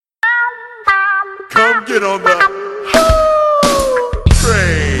Come get on the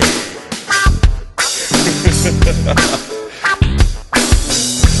train.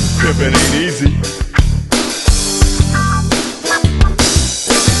 Pimpin' ain't easy.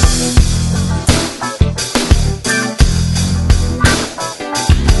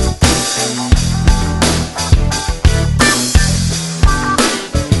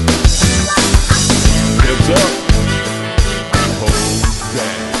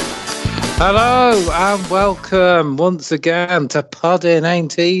 Hello and welcome once again to Podding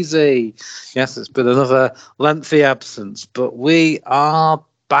Ain't Easy. Yes, it's been another lengthy absence, but we are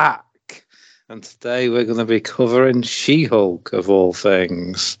back. And today we're going to be covering She-Hulk, of all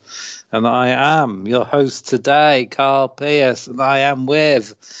things. And I am your host today, Carl Pierce, and I am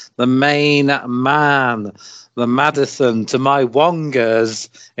with the main man, the Madison to my Wongers.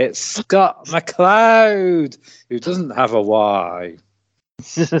 It's Scott McLeod, who doesn't have a Y.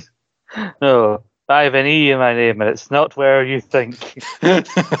 No, I have an E in my name, and it's not where you think.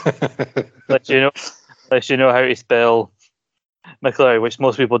 Let you know how to spell McLeod, which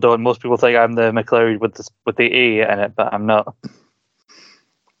most people don't. Most people think I'm the McLeod with the E in it, but I'm not.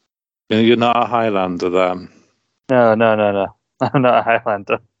 You're not a Highlander, then? No. I'm not a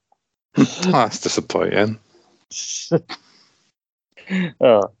Highlander. That's disappointing.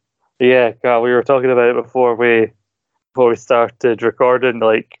 Oh, yeah, God, we were talking about it before we started recording.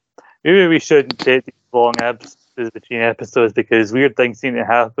 Like, maybe we shouldn't take these long absences between episodes because weird things seem to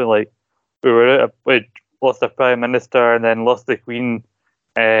happen. Like, we lost our Prime Minister and then lost the Queen,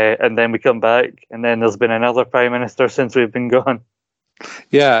 and then we come back and then there's been another Prime Minister since we've been gone.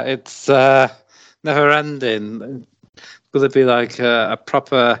 Yeah, it's never ending. Will it be like a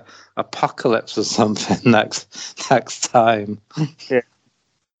proper apocalypse or something next time? Yeah.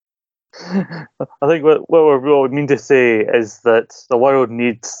 I think what we mean to say is that the world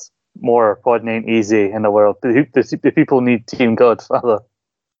needs more Podding Ain't Easy in the world. The people need Team Godfather.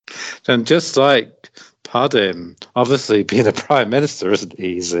 And just like Podding, obviously being a Prime Minister isn't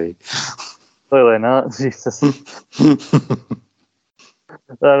easy. Clearly not. Jesus.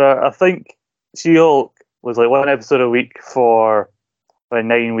 I think She-Hulk was like one episode a week for like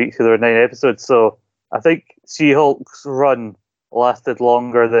 9 weeks, because there were 9 episodes. So I think She-Hulk's run lasted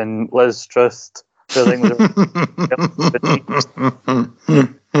longer than Liz Truss. So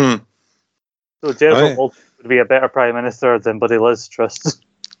Jennifer Walters would be a better Prime Minister than bloody Liz Truss.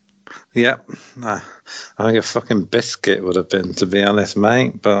 Yep. I think a fucking biscuit would have been, to be honest,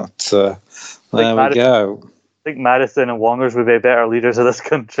 mate. But there we go. I think Madison and Wongers would be better leaders of this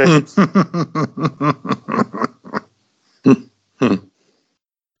country.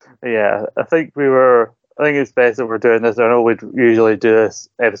 Yeah, I think it's best that we're doing this. I know we'd usually do this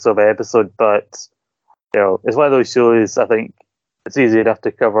episode by episode, but it's one of those shows. I think it's easy enough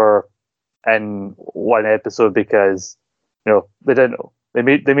to cover in one episode because they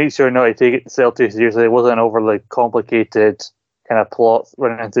made sure not to take itself too seriously. It wasn't an overly complicated kind of plot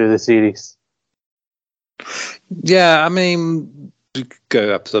running through the series. Yeah, I mean, we could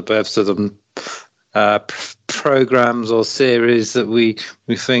go episode by episode on programs or series that we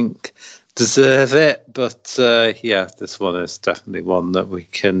think deserve it, but yeah, this one is definitely one that we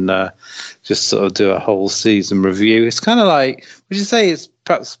can just sort of do a whole season review. It's kind of like, would you say it's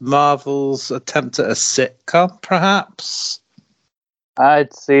perhaps Marvel's attempt at a sitcom, perhaps?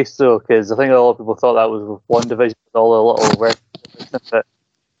 I'd say so, because I think a lot of people thought that was WandaVision with all the little red, but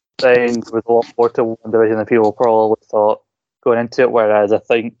then with a lot more to WandaVision than people probably thought going into it, whereas I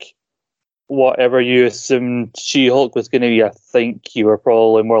think whatever you assumed She-Hulk was going to be, I think you were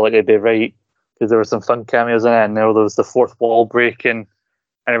probably more likely to be right, because there were some fun cameos in it, and there was the fourth wall breaking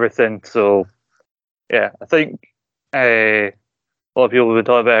and everything. So, yeah, I think a lot of people have been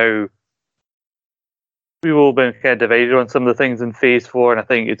talking about how people have been kind of divided on some of the things in Phase 4, and I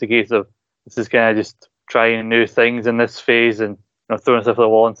think it's a case of this is kind of just trying new things in this phase and throwing stuff at the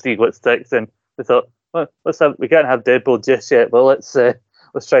wall and see what sticks. And we thought, well, we can't have Deadpool just yet, but let's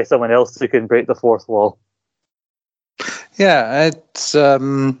try someone else who can break the fourth wall. Yeah, it's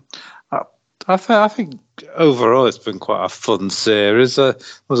I think overall it's been quite a fun series. There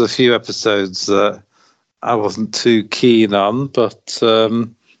was a few episodes that I wasn't too keen on, but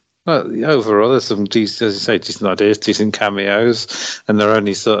overall there's some decent, as you say, decent ideas, decent cameos, and they're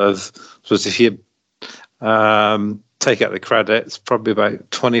only sort of, if you take out the credits, probably about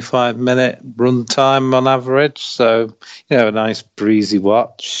 25-minute run time on average. So, a nice breezy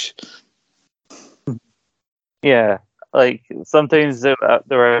watch. Yeah, like sometimes there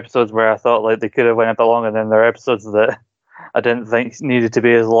were episodes where I thought like they could have went a bit longer, and then there are episodes that I didn't think needed to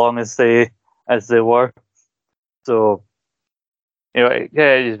be as long as they were. So it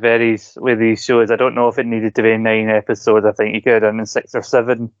just varies with these shows. I don't know if it needed to be 9 episodes. I think you could have done in 6 or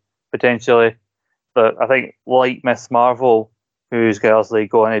 7 potentially. But I think, like Miss Marvel, who's obviously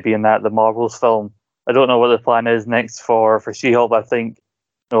going to be in the Marvels film, I don't know what the plan is next for She-Hulk. But I think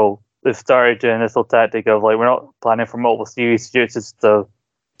they've started doing this little tactic of we're not planning for multiple series. It's just a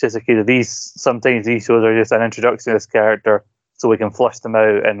case of sometimes these shows are just an introduction to this character, so we can flush them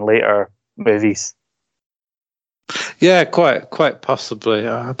out in later movies. Yeah, quite possibly.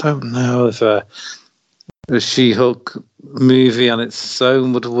 I don't know if a She-Hulk movie on its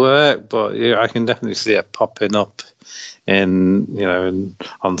own would work, but I can definitely see it popping up in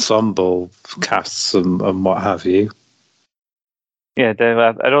ensemble casts and what have you. Yeah, Dave,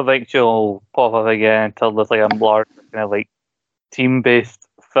 I don't think she'll pop up again until there's a large kind of team-based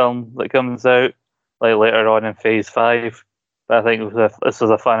film that comes out later on in Phase 5. But I think this was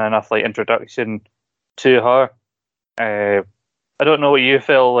a fun enough introduction to her. I don't know what you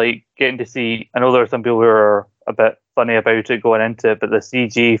feel getting to see. I know there are some people who are a bit funny about it going into it, but the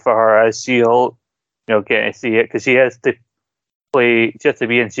CG for her as She-Hulk, getting to see it because she has to be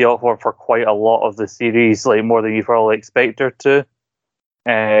in She-Hulk for quite a lot of the series, more than you probably expect her to.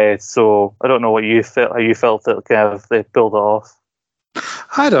 So I don't know what you felt. How you felt that they pulled it off.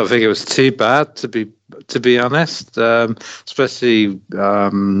 I don't think it was too bad to be honest, especially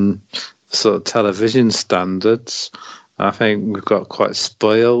sort of television standards. I think we've got quite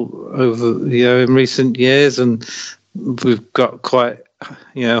spoiled over in recent years, and we've got quite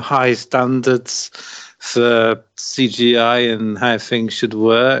high standards for CGI and how things should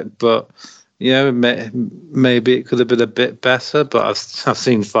work. But maybe it could have been a bit better, but I've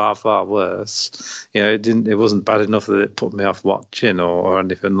seen far worse. It wasn't bad enough that it put me off watching or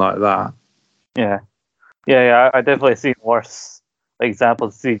anything like that. Yeah. I definitely seen worse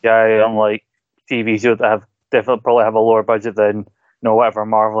examples of CGI on TV shows that probably have a lower budget than whatever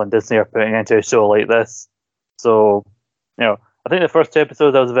Marvel and Disney are putting into a show like this. So I think the first 2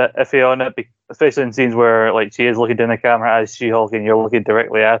 episodes I was a bit iffy on it, especially in scenes where she is looking down the camera as She-Hulk and you're looking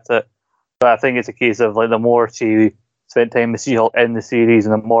directly at it. But I think it's a case of the more she spent time with She-Hulk in the series,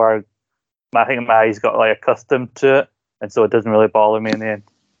 and the more I think my eyes got accustomed to it, and so it doesn't really bother me in the end.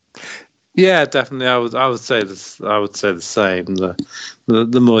 Yeah, definitely. I would say this. I would say the same.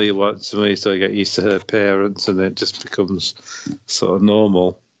 The more you watch, the more you sort of get used to her appearance, and it just becomes sort of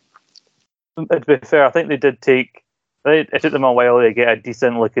normal. To be fair, I think they did take. It took them a while to get a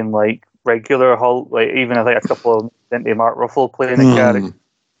decent looking regular Hulk. Even I think a couple of Mark Ruffalo playing the character.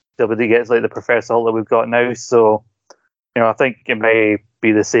 Nobody gets the Professor Hulk that we've got now. So, I think it may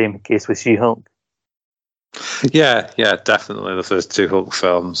be the same case with She-Hulk. Yeah, definitely. The first 2 Hulk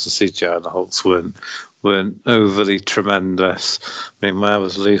films, the CGI and the Hulks weren't overly tremendous. I mean, where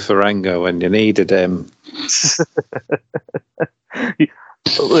was Lou Ferrigno when you needed him?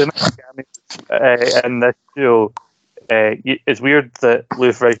 And this show, it's weird that Lou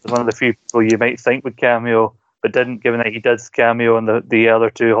Ferrigno is one of the few people you might think would cameo, but didn't, given that he does cameo in the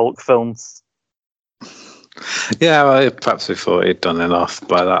other 2 Hulk films. Yeah, well, perhaps we thought he'd done enough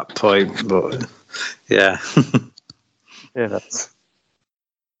by that point, but yeah. Yeah, that's.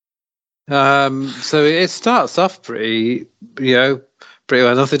 So it starts off pretty well.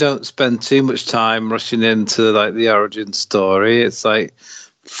 They don't spend too much time rushing into the origin story. It's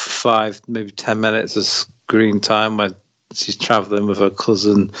 5, maybe 10 minutes of screen time where she's traveling with her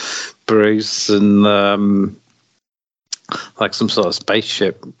cousin Bruce, and some sort of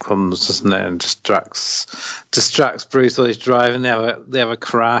spaceship comes, doesn't it, and distracts Bruce while he's driving. They have a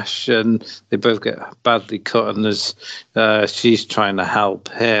crash, and they both get badly cut. And she's trying to help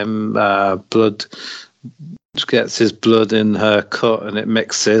him. Blood gets his blood in her cut, and it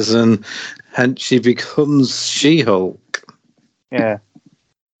mixes, and hence she becomes She-Hulk. Yeah.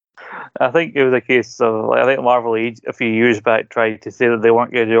 I think it was a case of I think Marvel a few years back tried to say that they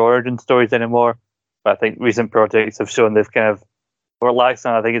weren't going to do origin stories anymore. But I think recent projects have shown they've kind of relaxed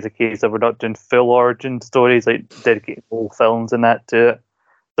on. I think it's a case of we're not doing full origin stories, dedicated whole films and that to it.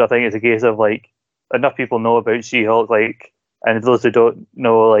 So I think it's a case of enough people know about She-Hulk, and those who don't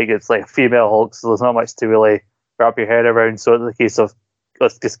know, it's a female Hulk, so there's not much to really wrap your head around. So it's a case of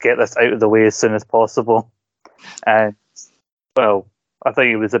let's just get this out of the way as soon as possible. And well, I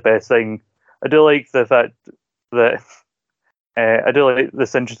think it was the best thing. I do like the fact that. I do like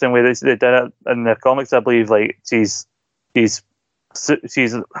this interesting way they did it in the comics. I believe she's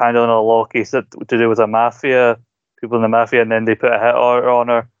handling a law case to do with people in the mafia, and then they put a hit on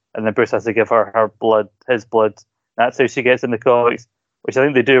her, and then Bruce has to give her his blood. That's how she gets in the comics, which I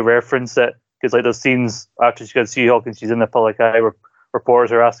think they do reference it because those scenes after she gets She-Hulk and she's in the public eye, where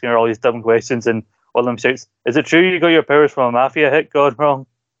reporters are asking her all these dumb questions, and one of them shouts, "Is it true you got your powers from a mafia hit gone wrong?"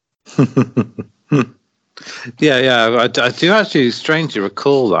 Yeah. I do actually strangely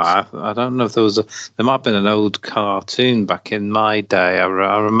recall that. I don't know if there might have been an old cartoon back in my day. I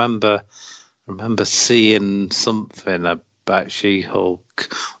remember seeing something about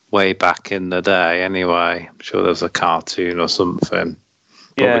She-Hulk way back in the day. Anyway, I'm sure there was a cartoon or something.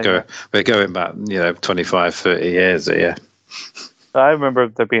 But we're going back, 25, 30 years here. I remember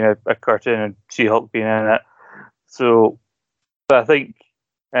there being a cartoon and She-Hulk being in it. So, but I think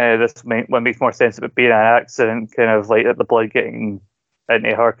what makes more sense about being an accident, kind of like the blood getting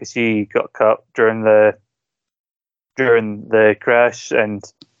into her because she got cut during the crash. And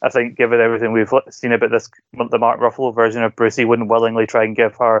I think, given everything we've seen about this, the Mark Ruffalo version of Bruce, he wouldn't willingly try and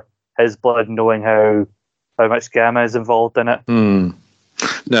give her his blood, knowing how much gamma is involved in it.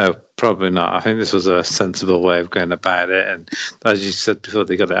 No, probably not. I think this was a sensible way of going about it, and as you said before,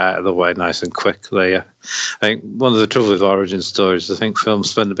 they got it out of the way nice and quickly. I think one of the trouble with origin stories, I think films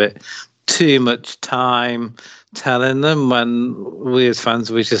spend a bit too much time telling them, when we as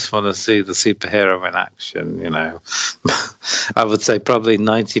fans, we just want to see the superhero in action. I would say probably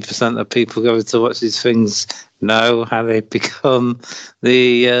 90% of people going to watch these things know how they become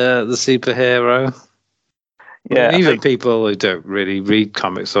the superhero. Yeah, even people who don't really read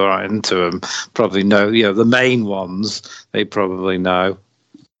comics or are into them probably know. The main ones they probably know.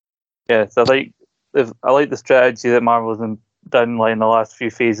 Yeah, so I like the strategy that Marvel's done like in the last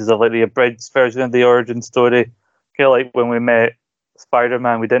few phases of like the abridged version of the origin story. Kind of like when we met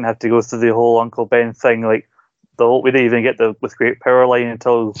Spider-Man, we didn't have to go through the whole Uncle Ben thing. Like we didn't even get the with great power line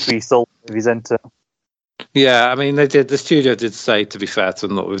until we saw movies into it. Yeah, I mean, the studio did say, to be fair to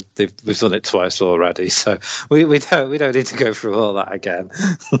them, that we've done it twice already, so we don't need to go through all that again.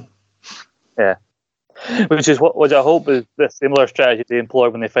 Yeah, which I hope is the similar strategy they employ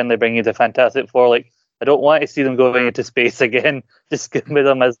when they finally bring you the Fantastic Four. Like, I don't want to see them going into space again. Just give me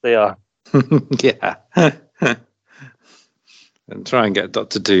them as they are. Yeah, and try and get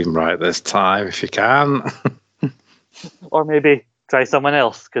Dr. Doom right this time if you can, or maybe try someone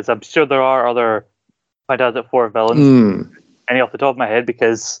else, because I'm sure there are other Fantastic Four villains. Any off the top of my head,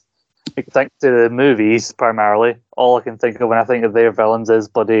 because thanks to the movies primarily, all I can think of when I think of their villains is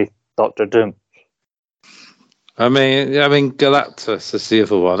bloody Doctor Doom. I mean, Galactus is the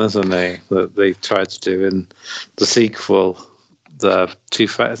other one, isn't he? That they tried to do in the sequel, the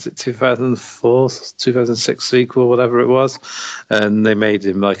 2004, 2006 sequel, whatever it was, and they made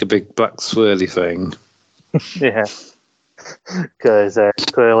him like a big black swirly thing. Yeah, because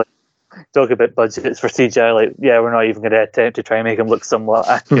clearly, talk about budgets for CGI. Like, yeah, we're not even going to attempt to try and make him look somewhat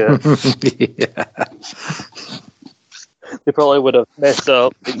accurate. Yeah. They probably would have messed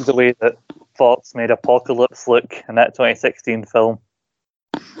up the way that Fox made Apocalypse look in that 2016 film.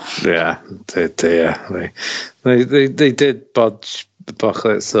 Yeah, they did bodge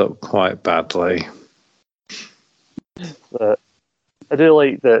Apocalypse up quite badly. But I do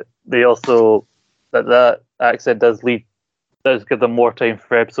like that they also that accent does give them more time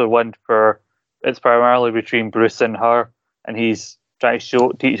for episode 1. It's primarily between Bruce and her, and he's trying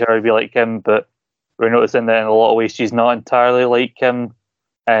to teach her to be like him, but we're noticing that in a lot of ways she's not entirely like him,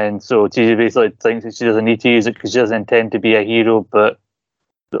 and so she basically thinks that she doesn't need to use it because she doesn't intend to be a hero. But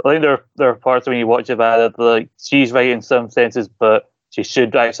I think there are parts when you watch about it, like she's right in some senses, but she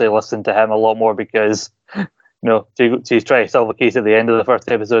should actually listen to him a lot more, because she's trying to solve a case at the end of the first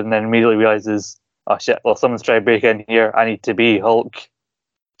episode and then immediately realizes, oh shit, well, someone's trying to break in here, I need to be Hulk.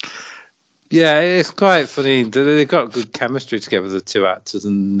 Yeah, it's quite funny. They've got good chemistry together, the two actors,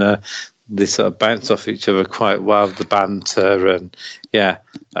 and they sort of bounce off each other quite well, the banter, and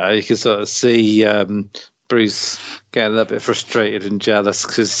you can sort of see Bruce getting a little bit frustrated and jealous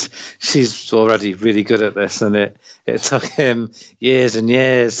because she's already really good at this, and it took him years and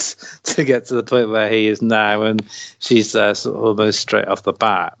years to get to the point where he is now, and she's there sort of almost straight off the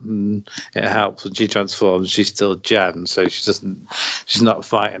bat, and it helps when she transforms. She's still Jen, so she's not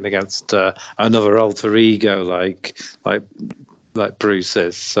fighting against another alter ego like Bruce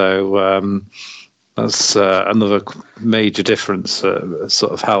is. So that's another major difference.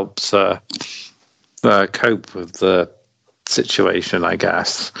 Sort of helps cope with the situation, I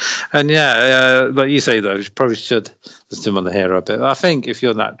guess. And like you say, though, you probably should listen on the hero a bit. I think if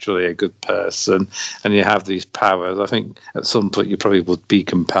you're naturally a good person and you have these powers, I think at some point you probably would be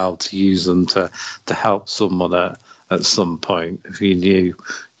compelled to use them to help someone at some point. If you knew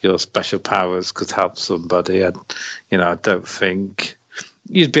your special powers could help somebody, and I don't think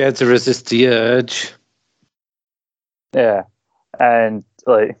you'd be able to resist the urge. Yeah, and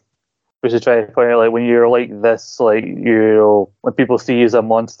like, we should try to point out, like, when you're like this, like, when people see you as a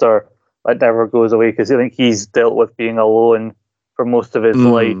monster, that never goes away, because I think he's dealt with being alone for most of his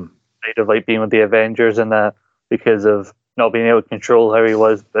life, kind of like being with the Avengers and that, because of not being able to control how he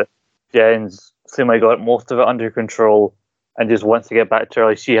was. But Jen's seemed like got most of it under control and just wants to get back to her.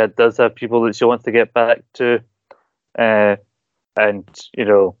 Like does have people that she wants to get back to. And, you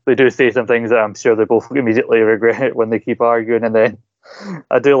know, they do say some things that I'm sure they both immediately regret when they keep arguing. And then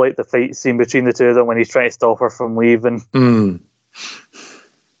I do like the fight scene between the two of them when he's trying to stop her from leaving.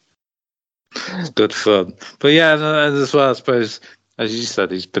 It's good fun. But yeah, and as well, I suppose, as you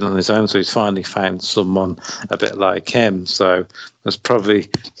said, he's been on his own, so he's finally found someone a bit like him. So there's probably,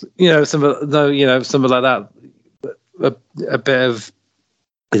 something like that, a bit of,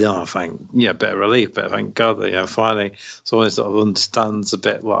 I think, a bit of relief, but thank God that, finally someone sort of understands a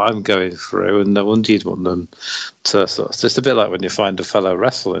bit what I'm going through, and no wonder you'd want them to sort of, it's just a bit like when you find a fellow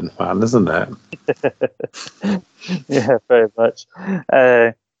wrestling fan, isn't it? Yeah, very much.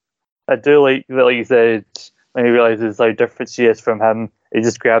 I do like that, like you said, when he realizes how different she is from him, he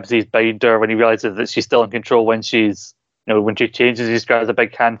just grabs his binder when he realizes that she's still in control when she's, when she changes, he just grabs a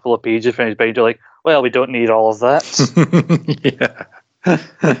big handful of pages from his binder, like, well, we don't need all of that. Yeah.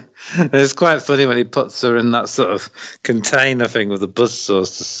 It's quite funny when he puts her in that sort of container thing with the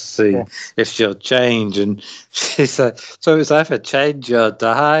buzzsaws to see if she'll change, and she's like, so it's either change or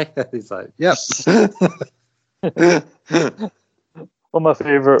die. He's like, yep. One of my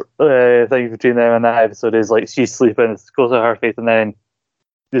favourite things between them and that episode is like she's sleeping, it goes to her face, and then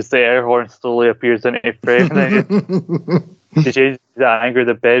just the air horn slowly appears in a frame, and then she changes the anger,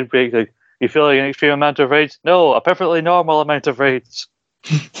 the bed breaks, like, you feel like an extreme amount of rage? No, a perfectly normal amount of rage.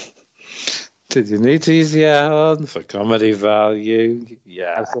 Did you need to use the air horn for comedy value?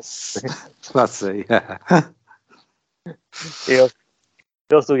 Yes. That's it, yeah. You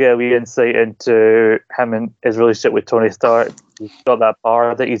also get a wee insight into him and his relationship with Tony Stark. He's got that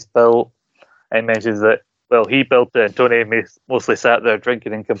bar that he's built, and mentions that, well, he built it, and Tony mostly sat there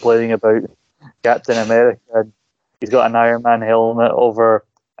drinking and complaining about Captain America. And he's got an Iron Man helmet over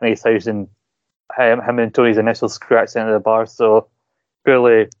in his house, and him and Tony's initial scratch into the bar. So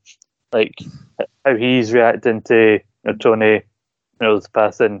clearly, like, how he's reacting to Tony, his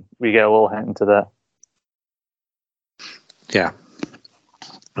passing, we get a little hint into that. Yeah,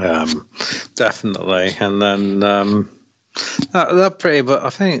 definitely. And then that pretty, but I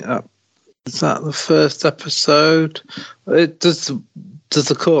think is that the first episode? It does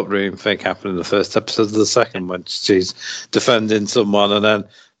the courtroom thing happen in the first episode of the second when she's defending someone, and then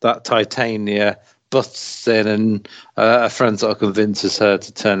that Titania busts in, and a friend sort of convinces her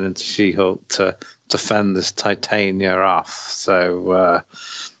to turn into She-Hulk to defend this Titania off. So,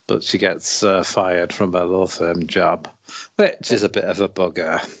 but she gets fired from her law firm job, which is a bit of a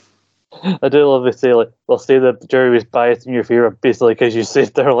bugger. I do love to say, like, they'll say that the jury was biased in your favour basically because you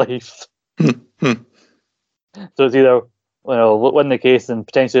saved their life. So it's either, win the case and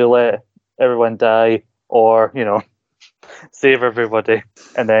potentially let everyone die, or, save everybody.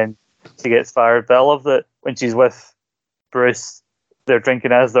 And then she gets fired. But I love that when she's with Bruce, they're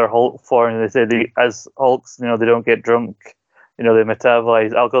drinking as their Hulk form, and they say as Hulks, they don't get drunk. They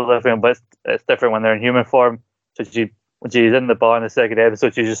metabolize alcohol, but it's different when they're in human form. So when she's in the bar in the second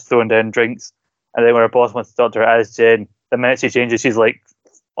episode, she's just throwing down drinks. And then when her boss wants to talk to her as Jen, the minute she changes, she's like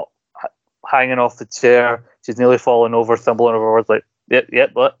hanging off the chair. She's nearly falling over, stumbling over words like,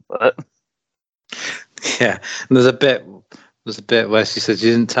 yep, what? Yeah, and there's a bit where she said,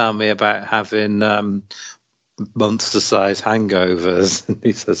 you didn't tell me about having monster-sized hangovers. And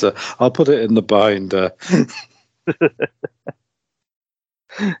he says, I'll put it in the binder.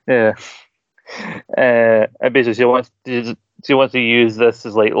 Yeah. And basically she wants to use this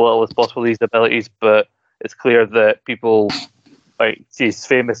as like little as possible, these abilities, but it's clear that people, like, she's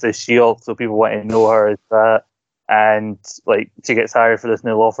famous as She-Hulk, so people want to know her as that, and like she gets hired for this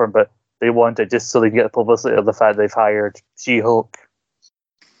new law firm, but they want it just so they can get the publicity of the fact they've hired She-Hulk.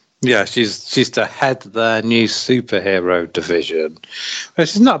 Yeah, she's to head their new superhero division,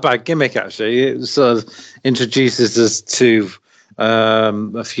 which is not a bad gimmick, actually. It sort of introduces us to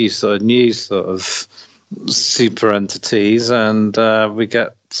a few sort of new sort of super entities, and we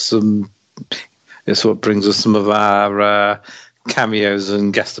get some. It's what brings us some of our cameos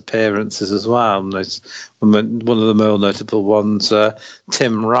and guest appearances as well. And there's one of the more notable ones,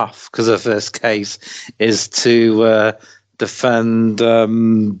 Tim Roth, because her first case is to defend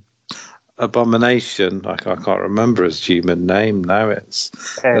Abomination. I can't remember his human name now. It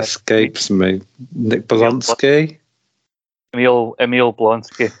escapes me. Nick Bolonsky. Emil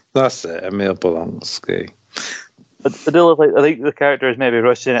Blonsky. That's it, Emil Blonsky. But I think the character is maybe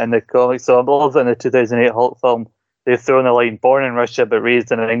Russian in the comics. So I love that in the 2008 Hulk film, they've thrown the line born in Russia but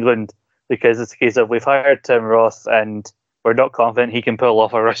raised in England, because it's a case of we've hired Tim Roth and we're not confident he can pull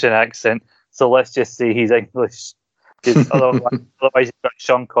off a Russian accent, so let's just say he's English. Otherwise you've got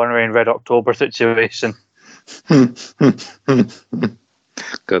Sean Connery in Red October situation.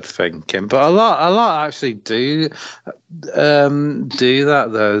 Good thinking, but a lot actually do that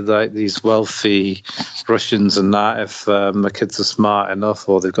though. Like these wealthy Russians and that, if the kids are smart enough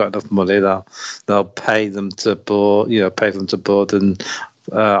or they've got enough money, they'll pay them to board. Pay them to board in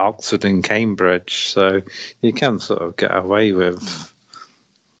Oxford and Cambridge. So you can sort of get away with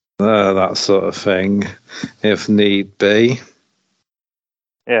that sort of thing if need be.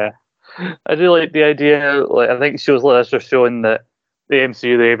 Yeah, I do like the idea. Like, I think shows like this are showing that the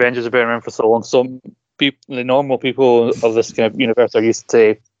MCU, the Avengers, have been around for so long. Some people, the normal people of this kind of universe, are used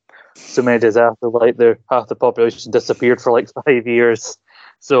to so many disasters. Like, half the population disappeared for like 5 years.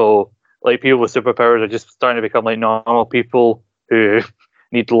 So, like, people with superpowers are just starting to become like normal people who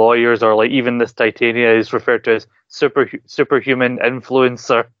need lawyers, or like even this Titania is referred to as superhuman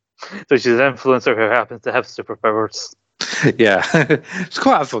influencer. So she's an influencer who happens to have superpowers. Yeah, it's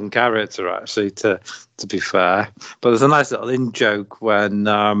quite a fun character actually. To be fair, but there's a nice little in joke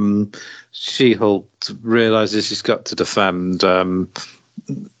when She-Hulk realizes she's got to defend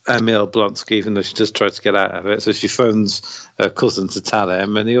Emil Blonsky, even though she just tried to get out of it. So she phones her cousin to tell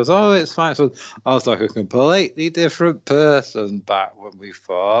him, and he goes, "Oh, it's fine." So I was like a completely different person back when we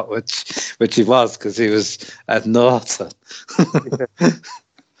fought, which he was, because he was Ed Norton.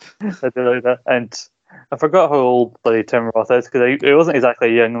 I do like that. And I forgot how old bloody Tim Roth is, because he wasn't exactly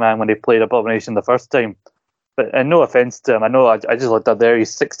a young man when he played Abomination the first time. And no offense to him, I know I just looked up there,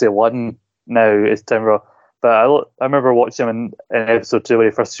 he's 61 now, is Tim Roth. But I remember watching him in episode 2 when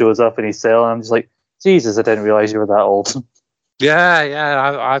he first shows up and he's selling. I'm just like, Jesus, I didn't realise you were that old.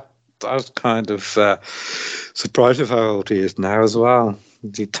 Yeah, I was kind of surprised with how old he is now as well.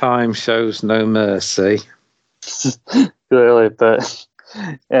 The time shows no mercy. Clearly, but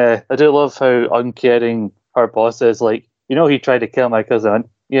I do love how uncaring her boss is. Like, he tried to kill my cousin.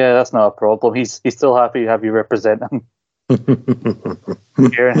 Yeah, that's not a problem. He's still happy to have you represent him.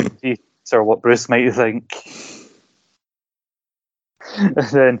 Or what Bruce might think. And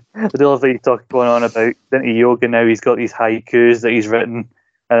then I do love that he's going on about into yoga now. He's got these haikus that he's written,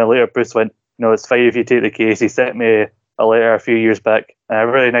 and then later Bruce went, "No, it's fine if you take the case." He sent me a letter a few years back, and a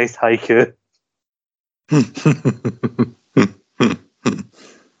really nice haiku.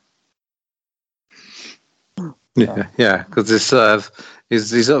 Yeah, because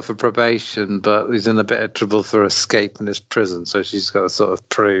he's up for probation, but he's in a bit of trouble for escaping his prison. So she's got to sort of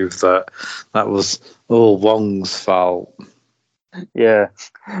prove that was all Wong's fault. Yeah,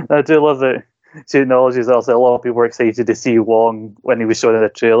 I do love that she acknowledges also a lot of people were excited to see Wong when he was shown in the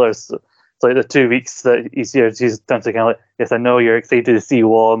trailers. It's like the 2 weeks that he's here, she's kind of like, "Yes, I know you're excited to see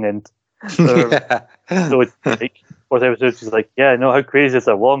Wong," and Yeah. so it's like fourth episode, she's like, "Yeah, I know, how crazy is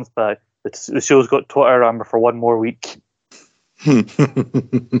that Wong's back? The show's got Twitter armor for one more week." I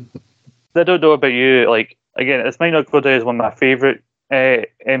don't know about you. Like, again, this might not go down as one of my favorite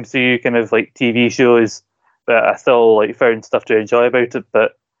MCU kind of like TV shows, but I still like found stuff to enjoy about it.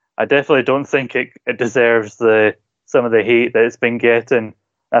 But I definitely don't think it deserves some of the hate that it's been getting.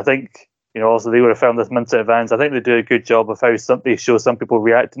 I think also they would have filmed this months in advance. I think they do a good job of how they show some people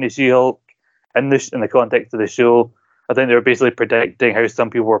reacting to She-Hulk in the context of the show. I think they were basically predicting how some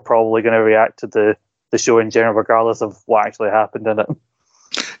people were probably going to react to the show in general, regardless of what actually happened in it.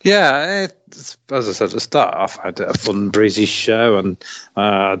 Yeah, as I said at the start off, I had a fun, breezy show, and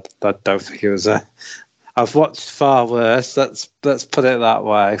I don't think it was I've watched far worse. Let's put it that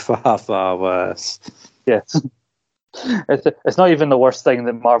way. Far worse. Yes, it's not even the worst thing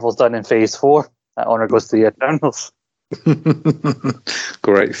that Marvel's done in Phase 4. That honor goes to the Eternals.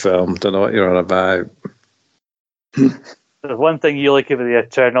 Great film. Don't know what you're on about. There's one thing you like about the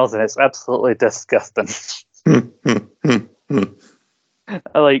Eternals, and it's absolutely disgusting.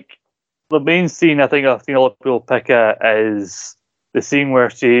 I like the main scene. I think I've seen a lot of people pick at is the scene where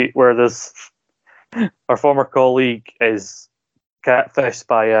there's our former colleague is catfished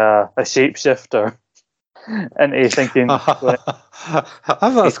by a shapeshifter, and he's thinking,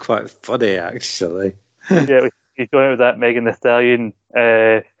 that's quite funny actually. Yeah, he's going out with that Megan Thee Stallion.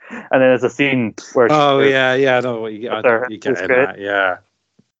 And then there's a scene where I know what you get in that, yeah.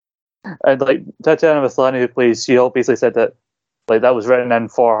 And like Tatiana Maslany, who plays She-Hulk, basically said that like that was written in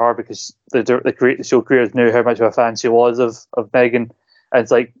for her because the show creators knew how much of a fan she was of Megan. And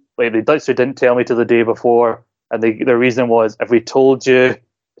it's like the Dutcher didn't tell me till the day before, and the reason was if we told you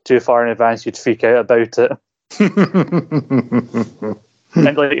too far in advance, you'd freak out about it.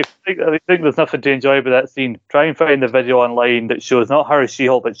 And like, if you think there's nothing to enjoy about that scene, try and find the video online that shows not her as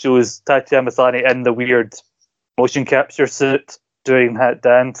She-Hulk, but shows Tatiana Maslany in the weird motion capture suit doing that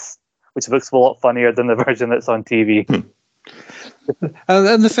dance, which looks a lot funnier than the version that's on TV.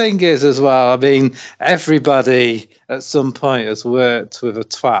 And the thing is, as well, I mean, everybody at some point has worked with a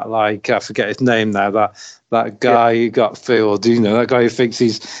twat like, I forget his name now, that guy who got fooled, that guy who thinks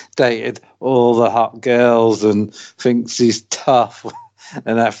he's dated all the hot girls and thinks he's tough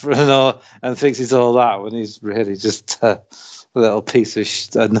and thinks he's all that when he's really just a little piece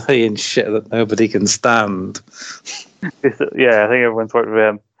of annoying shit that nobody can stand. Yeah, I think everyone's worked with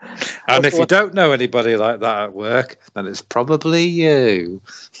him. And if you don't know anybody like that at work, then it's probably you.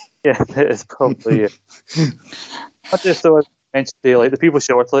 Yeah, it is probably you. I just thought I mentioned like the people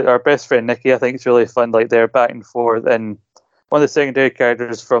shorts, like our best friend Nikki, I think it's really fun, like they're back and forth. And one of the secondary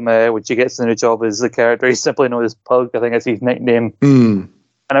characters from when she gets in the job is the character he's simply known as Pug. I think that's his nickname. And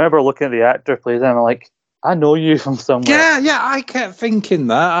I remember looking at the actor who plays him, I'm like, I know you from somewhere. Yeah, I kept thinking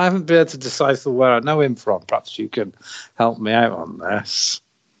that. I haven't been able to decipher where I know him from. Perhaps you can help me out on this.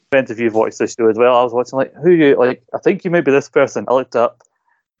 Depends if you've watched this show as well. I was watching like, I think you might be this person. I looked up.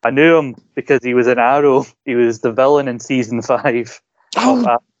 I knew him because he was in Arrow. He was the villain in season 5.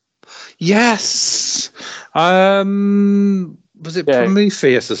 Oh, yes. Was it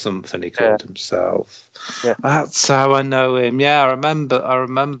Prometheus or something he called himself? Yeah. That's how I know him. Yeah, I remember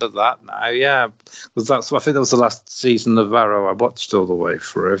that now. Yeah, because I think that was the last season of Arrow I watched all the way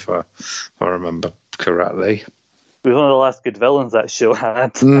through, if I remember correctly. He was one of the last good villains that show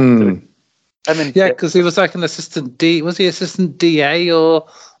had. Yeah, because he was like an assistant D. Was he assistant DA or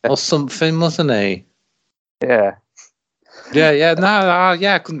something? Wasn't he? Yeah. Yeah. No,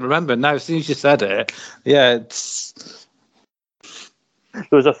 I couldn't remember. Now, as soon as you said it, it's.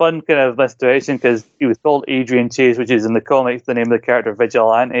 It was a fun kind of misdirection because he was called Adrian Chase, which is in the comics the name of the character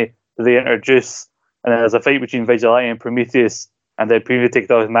Vigilante that they introduce, and then there's a fight between Vigilante and Prometheus, and then Prometheus takes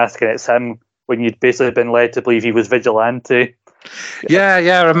off his mask and it's him. When you'd basically been led to believe he was Vigilante. Yeah,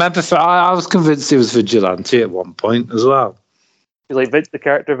 I remember. I was convinced he was Vigilante at one point as well. Like the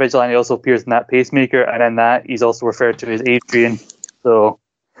character Vigilante also appears in that Pacemaker, and in that he's also referred to as Adrian. So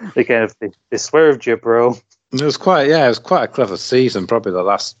they they swerved you, bro. It was quite a clever season. Probably the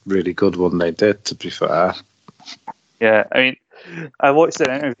last really good one they did, to be fair. Yeah, I mean, I watched an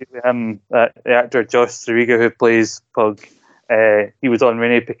interview with him, the actor Josh Siriga, who plays Pug. He was on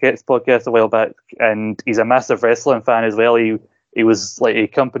Renee Paquette's podcast a while back, and he's a massive wrestling fan as well. He was like he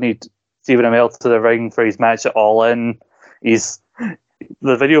accompanied Stephen Amell to the ring for his match at All In. He's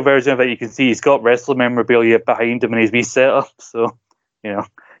the video version of it. You can see he's got wrestling memorabilia behind him in his wee setup. So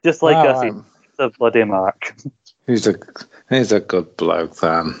just like us, he's a bloody mark. He's a good bloke,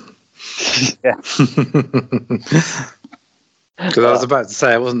 then. Yeah. Because I was about to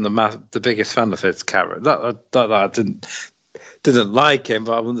say I wasn't the biggest fan of his character. Not that I didn't like him,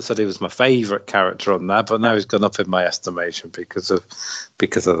 but I wouldn't have said he was my favourite character on there. But now he's gone up in my estimation because of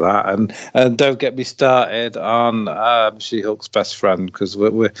that. And don't get me started on She-Hulk's best friend, because we're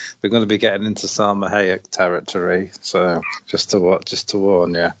going to be getting into Salma Hayek territory. So just to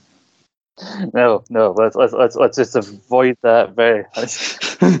warn you. No. Let's just avoid that very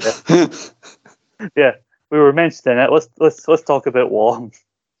much. Yeah, we were mentioning it. Let's talk about Wong.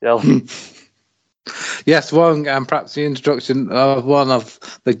 Yes, Wong, and perhaps the introduction of one of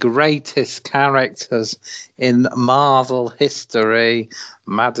the greatest characters in Marvel history,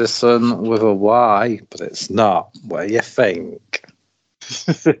 Madison with a Y, but it's not. What do you think?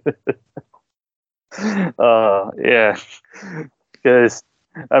 Yeah, because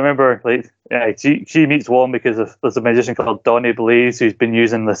I remember she meets Wong because there's a magician called Donnie Blaze who's been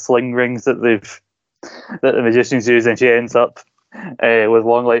using the sling rings that the magicians use, and she ends up with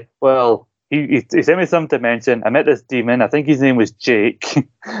Wong like, well. He sent me some dimension. I met this demon. I think his name was Jake.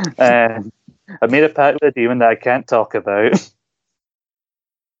 And I made a pact with a demon that I can't talk about.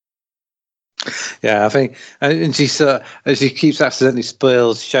 Yeah, I think, and she keeps accidentally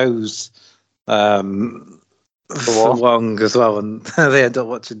shows for Wong as well, and they end up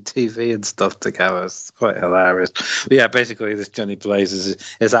watching TV and stuff together. It's quite hilarious. But yeah, basically, this Johnny Blaze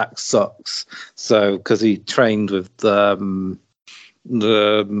his act sucks. So because he trained with Wong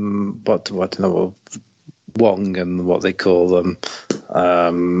and what they call them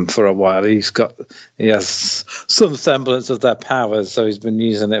for a while. He has some semblance of their powers, so he's been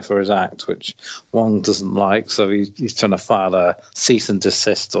using it for his act, which Wong doesn't like. So he's trying to file a cease and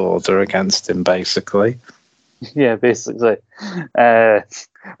desist order against him, basically. Yeah, basically.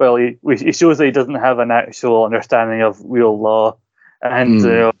 Well, he shows that he doesn't have an actual understanding of real law,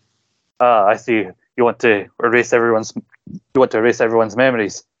 and I see you want to erase everyone's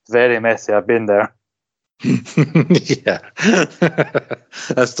memories. Very messy. I've been there. Yeah.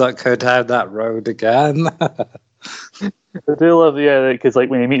 Let's not go down that road again. I do love, because like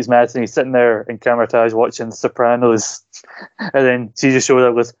when he meets Madison, he's sitting there in Camertage watching The Sopranos, and then she just shows up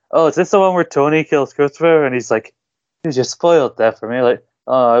and goes, "Oh, is this the one where Tony kills Christopher?" And he's like, "You just spoiled that for me." Like,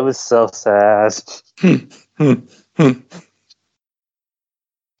 oh, it was so sad.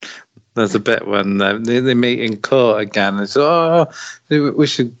 There's a bit when they meet in court again. It's we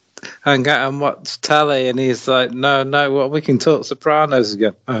should hang out and watch telly, and he's like, no, well, we can talk Sopranos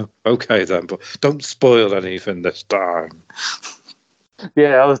again. Oh, okay then, but don't spoil anything this time.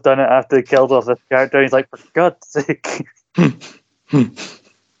 Yeah, I was done it after he killed off this character. He's like, for God's sake.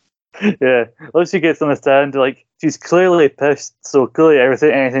 Yeah, once she gets on the stand, like, she's clearly pissed, so clearly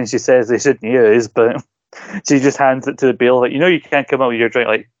anything she says they shouldn't use, but she just hands it to the bail, like, you can't come out with your drink,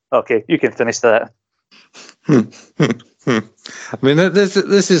 like, okay, you can finish that. I mean, this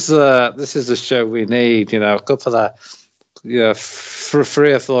is a show we need. A couple of for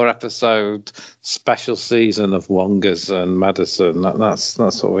 3 or 4 episode special season of Wongers and Madison. That's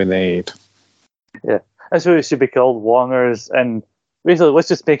what we need. Yeah, that's what it should be called, Wongers. And basically, let's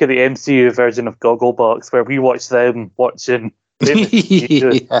just make it the MCU version of Gogglebox, where we watch them watching.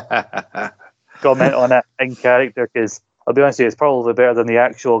 Comment on it in character, because I'll be honest with you, it's probably better than the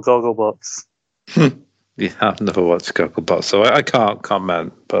actual Gogglebox. Yeah, I've never watched Gogglebox, so I can't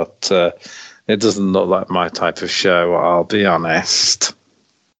comment, but it doesn't look like my type of show, I'll be honest.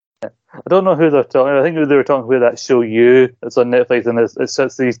 I don't know who they're talking. I think they were talking about that show You. It's on Netflix, and it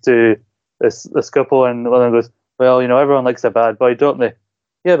sets these two, this couple, and one of them goes, well, everyone likes a bad boy, don't they?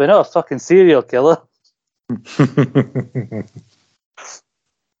 Yeah, but not a fucking serial killer.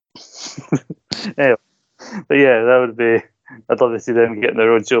 Anyway, but yeah, that would be, I'd love to see them getting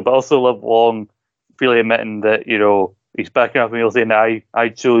their own show, but I also love Wong really admitting that, he's backing up and he'll say, I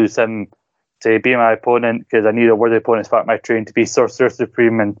chose him to be my opponent because I need a worthy opponent as part of my training to be Sorcerer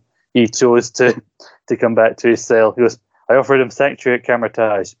Supreme, and he chose to come back to his cell. He goes, I offered him sanctuary at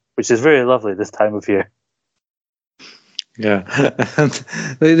Camertage, which is very lovely this time of year. Yeah, and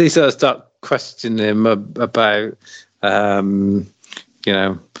they sort of start questioning him about,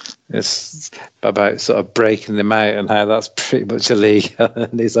 it's about sort of breaking them out and how that's pretty much illegal.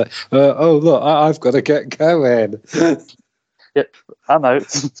 And he's like, oh, look, I've got to get going. Yep, I'm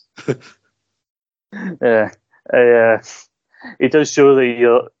out. Yeah. He does show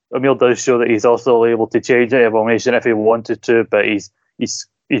that Emil does show that he's also able to change the Abomination if he wanted to, but he's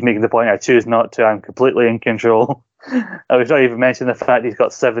making the point, I choose not to, I'm completely in control. I was not even mentioning the fact he's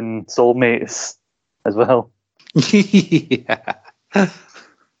got 7 soulmates as well. Yeah.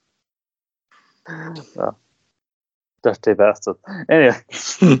 Oh, dirty bastard. Anyway.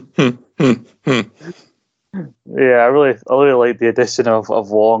 Yeah, I really like the addition of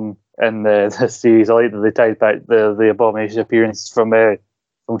Wong in the series. I like that they tied back the Abomination appearance from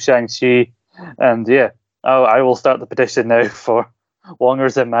Shang-Chi. And yeah, I will start the petition now for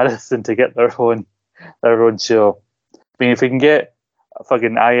Wongers and Madison to get their own show. I mean, if we can get a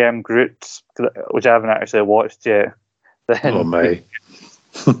fucking I Am Groot, which I haven't actually watched yet, then... Oh, mate.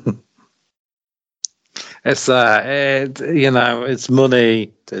 It's it's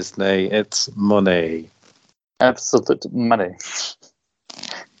money, Disney. It's money. Absolute money.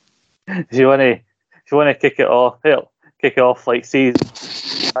 If you want to kick it off, like season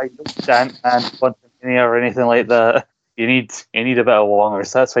 5, Ant-Man, Quantumania, or anything like that. You need a bit of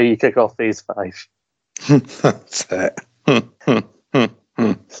Wongers. That's why you kick off phase 5. That's it.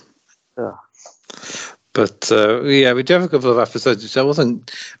 Oh. But we do have a couple of episodes which I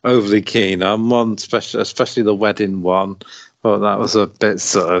wasn't overly keen on. One, especially the wedding one. But that was a bit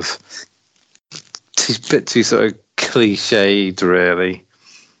sort of too sort of cliched, really.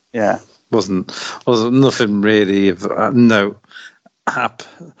 Yeah, wasn't nothing really of note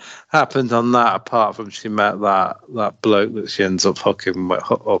happened on that apart from she met that bloke that she ends up hooking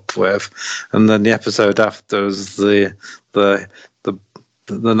up with, and then the episode after was the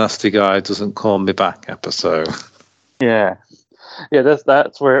nasty guy doesn't call me back episode. Yeah.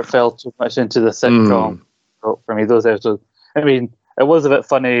 That's where it fell too much into the sitcom for me. Those episodes. I mean, it was a bit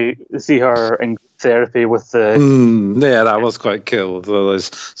funny to see her in therapy with the. Yeah, that was quite cool. With all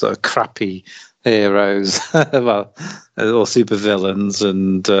those sort of crappy heroes, well, or super villains,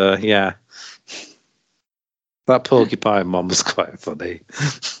 and yeah, that porcupine one was quite funny.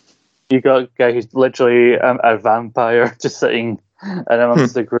 You got a guy who's literally a vampire just sitting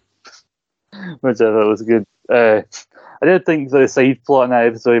amongst the group, which I thought was good. I did think the side plot in that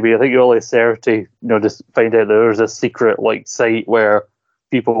episode would be, I think all the Cersei, just find out there was a secret like site where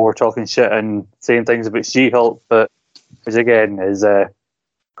people were talking shit and saying things about She-Hulk, but which again is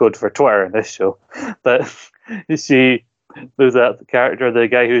good for Twitter in this show. But there's that character, the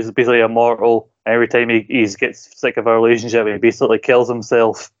guy who's basically immortal. Every time he gets sick of a relationship, he basically kills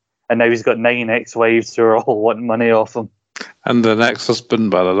himself. And now he's got 9 ex-wives who are all wanting money off him. And an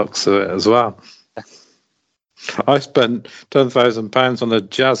ex-husband by the looks of it as well. I spent £10,000 on a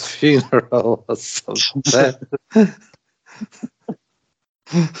jazz funeral or something.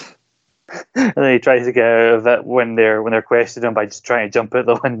 And then he tries to get out of it when they're questioning him by just trying to jump out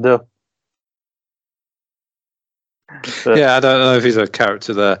the window. But, yeah, I don't know if he's a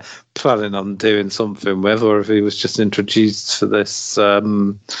character they're planning on doing something with, or if he was just introduced for this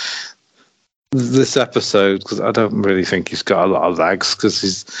this episode, because I don't really think he's got a lot of legs, because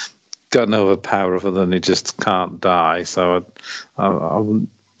he's got no other power other than he just can't die. So I wouldn't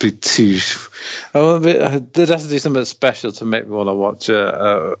be too. I did have to do something special to make me want to watch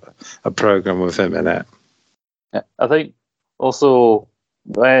a program with him in it. yeah, I think also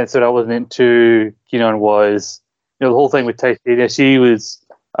the answer I wasn't into keen on was, the whole thing with Titania. She was,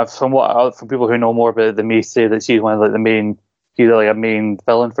 from people who know more about the may say that she's one of like she's like a main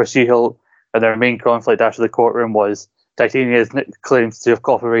villain for She-Hulk, and their main conflict after the courtroom was Titania claims to have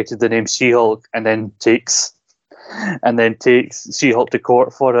copyrighted the name She-Hulk and then takes She-Hulk to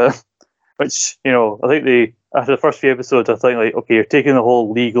court for it. Which, I think after the first few episodes, I think like, okay, you're taking the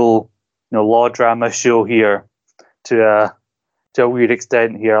whole legal, law drama show here to a weird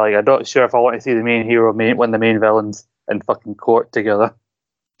extent here. Like, I'm not sure if I want to see the main hero when the main villains in fucking court together.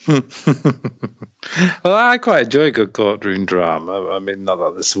 Well, I quite enjoy good courtroom drama. I mean, not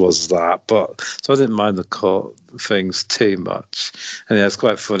that this was that, but so I didn't mind the court things too much. And yeah, it's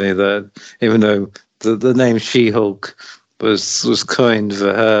quite funny that even though the name She-Hulk was coined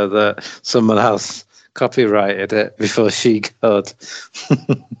for her, that someone else copyrighted it before she could.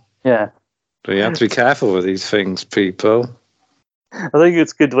 Yeah. But you have to be careful with these things, people. I think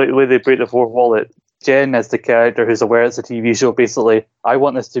it's good the way they break the fourth wall. That Jen, as the character who's aware it's a TV show, basically, I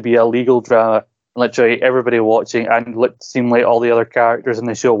want this to be a legal drama. Literally everybody watching and seem like all the other characters in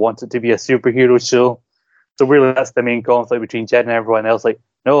the show want it to be a superhero show. So really, that's the main conflict between Jen and everyone else. Like,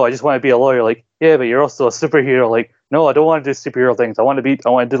 no, I just want to be a lawyer. Like, yeah, but you're also a superhero. Like, no, I don't want to do superhero things. I want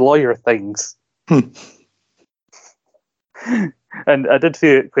to do lawyer things. And I did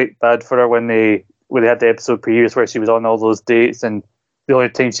feel quite bad for her when they had the episode previews where she was on all those dates, and the only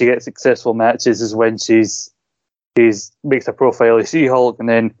time she gets successful matches is when she's makes a profile of She-Hulk, and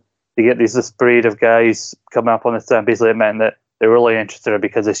then you get this parade of guys coming up on the stand basically admitting that they're really interested in her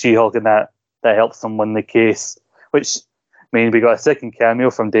because of She-Hulk, and that helps them win the case. Which means we got a second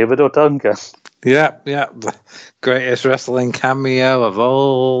cameo from David Otunga. Yeah, the greatest wrestling cameo of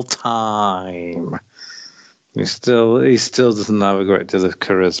all time. He still doesn't have a great deal of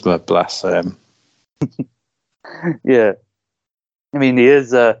charisma, bless him. Yeah, I mean he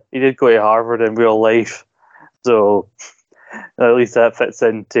did go to Harvard in real life, so at least that fits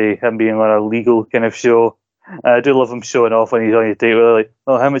into him being on a legal kind of show. I do love him showing off when he's on his date. Where like,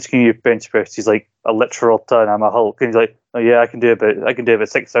 oh, how much can you bench press? He's like, a literal ton. I'm a Hulk. And he's like, oh yeah, I can do about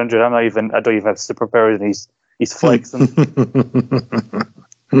 600. I don't even have superpowers, and he's flexing.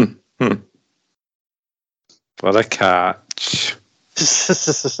 What a catch!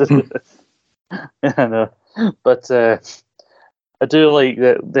 I know, but I do like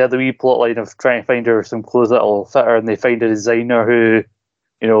that they had the wee plot line of trying to find her some clothes that'll fit her, and they find a designer who,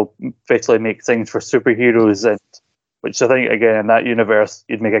 basically makes things for superheroes, and which I think again in that universe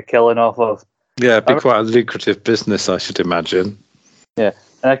you'd make a killing off of. Yeah, it'd be quite a lucrative business, I should imagine. Yeah,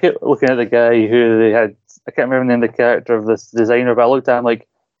 and I kept looking at the guy who they had. I can't remember the name of the character of this designer, but I looked at him like,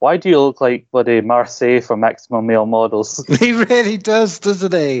 why do you look like bloody Marseille from Maximum Male Models? He really does,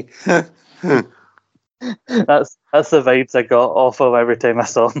 doesn't he? That's the vibes I got off of every time I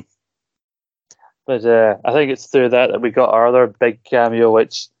saw him. But I think it's through that we got our other big cameo,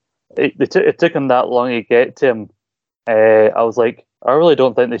 which it took him that long to get to him. I was like, I really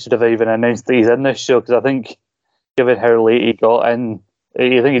don't think they should have even announced that he's in this show, because I think, given how late he got in,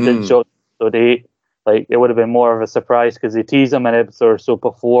 I think he did show episode 8. Like, it would have been more of a surprise because they teased him an episode or so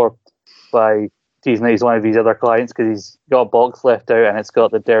before by teasing that he's one of these other clients because he's got a box left out and it's got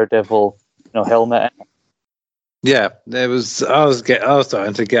the Daredevil, helmet in it. Yeah, it was. I was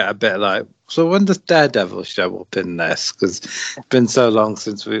starting to get a bit like, so when does Daredevil show up in this? Because it's been so long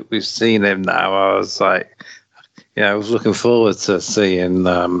since we've seen him now. I was like, I was looking forward to seeing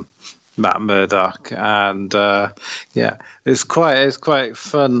Matt Murdock, and it's quite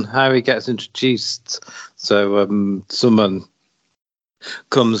fun how he gets introduced. So someone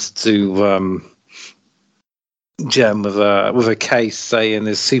comes to Jem with a case saying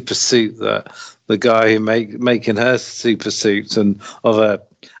his super suit that the guy who making her super suits and other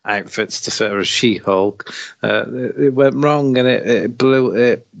outfits to fit her as She-Hulk, it went wrong and it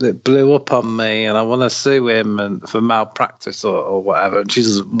blew up on me, and I want to sue him and for malpractice or whatever. And she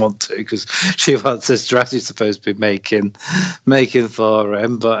doesn't want to because she wants this dress he's supposed to be making for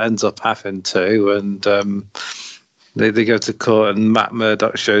him, but ends up having to. And they go to court, and Matt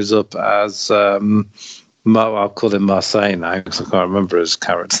Murdock shows up as I'll call him Marseille now because I can't remember his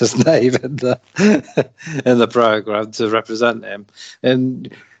character's name in the program to represent him.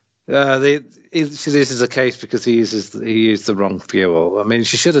 And this is a case because he used the wrong fuel. I mean,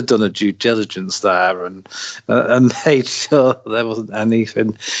 she should have done a due diligence there and made sure there wasn't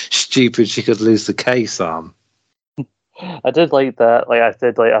anything stupid she could lose the case on. I did like that. I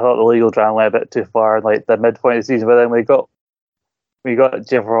thought the legal drama went a bit too far. Like the midpoint of the season, but then we got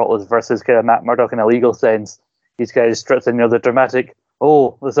Jennifer Hollis versus kind of Matt Murdock in a legal sense. These guys stripped in, the dramatic,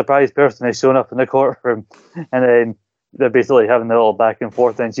 the surprise person has shown up in the courtroom, and then they're basically having a little back and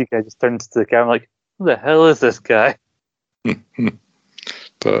forth, and she kind of just turns to the camera like, who the hell is this guy?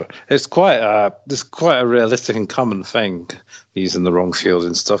 But it's quite a realistic and common thing, using the wrong fuel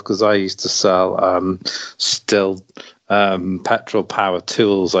and stuff, because I used to sell still petrol powered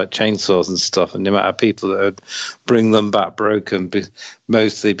tools like chainsaws and stuff, and the amount of people that would bring them back broken,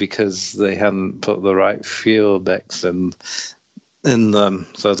 mostly because they hadn't put the right fuel mix in them,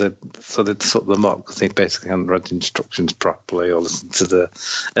 so they'd sort them up because they basically hadn't read the instructions properly or listened to the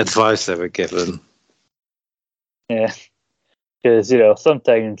advice they were given. Yeah, because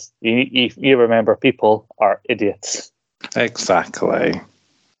sometimes you remember people are idiots. Exactly.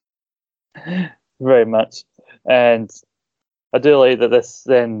 Very much. And I do like that this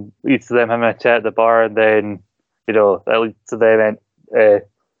then leads to them having a chat at the bar, and then that leads to them. And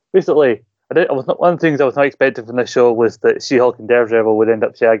basically, one of the things I was not expecting from this show was that She-Hulk and Daredevil would end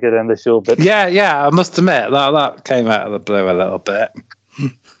up shagging in the show. But yeah, I must admit that came out of the blue a little bit.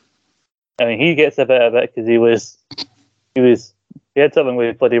 I mean, he gets a bit of it because he had something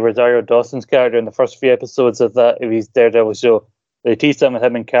with bloody Rosario Dawson's character in the first few episodes of his Daredevil show. They teased him with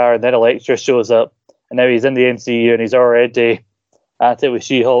him in car, and then Elektra shows up. And now he's in the MCU and he's already at it with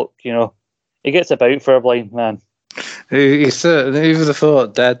She-Hulk, He gets about for a blind man. He certainly even have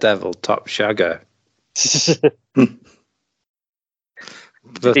thought Daredevil top shagger.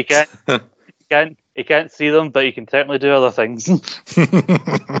 But he can't see them, but he can certainly do other things.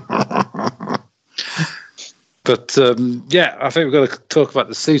 But I think we've got to talk about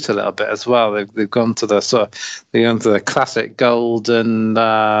the suit a little bit as well. They've gone to the classic gold and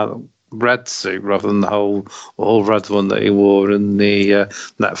red suit rather than the whole red one that he wore in the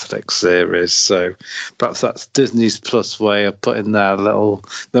Netflix series. So perhaps that's Disney's Plus way of putting their own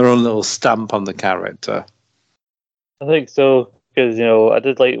little stamp on the character. I think so, because I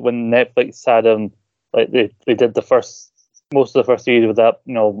did like when Netflix had him, like they did most of the first series with that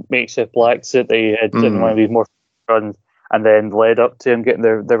makeshift black suit that he had in one of these more runs, and then led up to him getting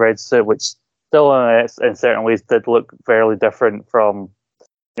the red suit, which still in certain ways did look fairly different from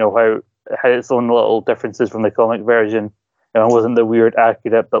how it had its own little differences from the comic version. It wasn't the weird,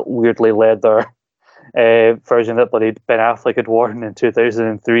 accurate, but weirdly leather version that Ben Affleck had worn in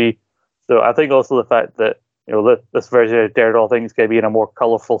 2003. So I think also the fact that this version of Daredevil, I think, is going to be in a more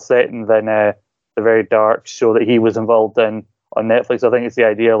colourful setting than the very dark show that he was involved in on Netflix. I think it's the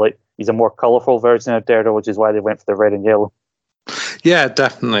idea, like, he's a more colourful version of Daredevil, which is why they went for the red and yellow. Yeah,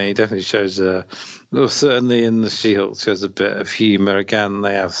 definitely shows. Certainly in the She-Hulk shows a bit of humour. Again,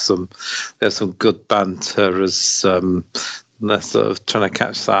 there's some good banter as they're sort of trying to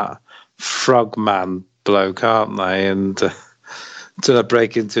catch that Frogman bloke, aren't they? And trying to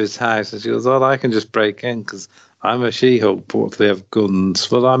break into his house, and she goes, "Oh, I can just break in because I'm a She-Hulk, but what do they have guns?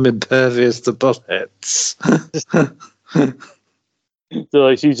 Well, I'm impervious to bullets." So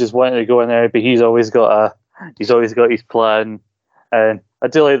like, she's just wanting to go in there, but he's always got his plan. And I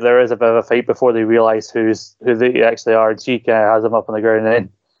do like there is a bit of a fight before they realise who they actually are, and she kind of has him up on the ground and then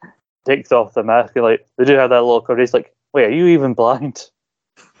takes off the mask, and like they do have that little cover. He's like, "Wait, are you even blind?"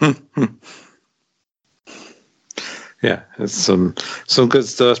 Yeah, it's some good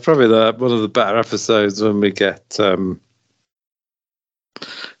stuff. It's probably one of the better episodes when we get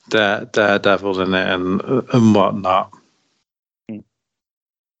Daredevil in it and whatnot.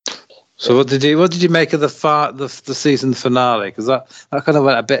 So what did you make of the season finale? Because that kind of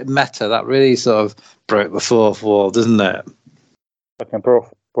went a bit meta. That really sort of broke the fourth wall, doesn't it? Fucking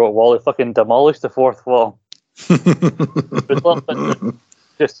broke wall. It fucking demolished the fourth wall.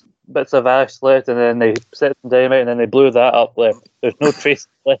 Just bits of ash left, and then they set some dynamite, and then they blew that up. There's no trace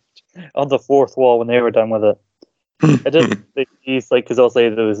left on the fourth wall when they were done with it. I didn't think he's like, because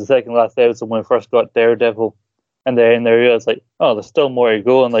also there was the second last episode when we first got Daredevil, and then there was like, oh, there's still more to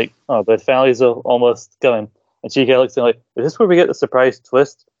go, and like, oh, the finale's almost coming. And she kind of looks at me like, is this where we get the surprise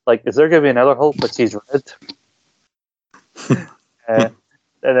twist? Like, is there going to be another Hulk, but she's red?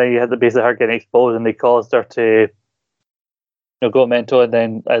 And then you had the base of her getting exposed, and they caused her to, go mental. And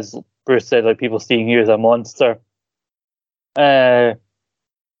then, as Bruce said, like people seeing her as a monster. I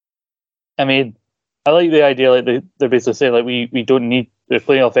mean, I like the idea. Like they're basically saying, like we don't need. They're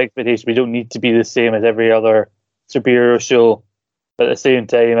playing off expectations. We don't need to be the same as every other superhero show. But at the same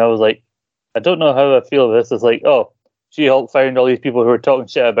time, I was like, I don't know how I feel about this. It's like, oh, She-Hulk found all these people who were talking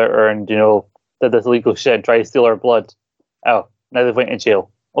shit about her and, did this illegal shit and tried to steal her blood. Oh, now they've went in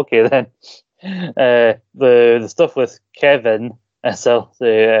jail. Okay, then. The stuff with Kevin itself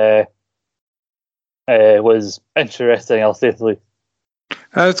was interesting, I'll say the least.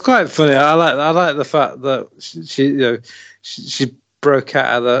 It's quite funny. I like the fact that she broke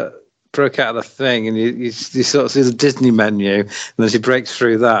out of the thing, and you sort of see the Disney menu, and then she breaks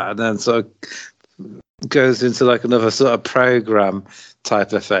through that, and then sort of goes into like another sort of program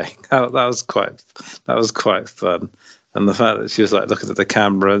type of thing. That was quite fun. And the fact that she was like looking at the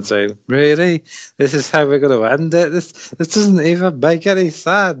camera and saying, "Really, this is how we're going to end it? This doesn't even make any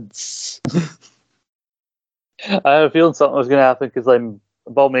sense." I had a feeling something was going to happen because like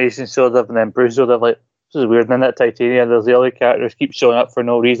Abomination showed up and then Bruce showed up. Like, this is weird. And then that Titania, there's the other characters keep showing up for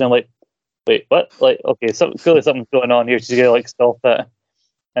no reason. I'm like, wait, what? Like, okay, clearly something's going on here. She's going to like stop it.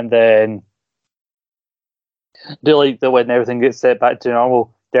 And then I do like that when everything gets set back to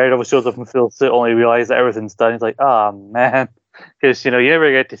normal, Daredevil shows up in full suit, only realize that everything's done. He's like, oh man, because you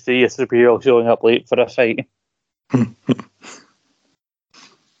never get to see a superhero showing up late for a fight.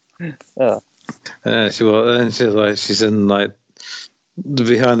 Yeah. She's in like the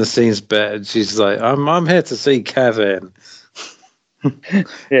behind the scenes bit, and she's like, I'm here to see Kevin.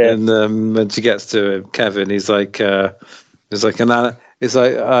 Yeah. And when she gets to him, Kevin, he's like a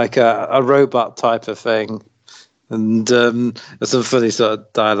robot type of thing. And there's some funny sort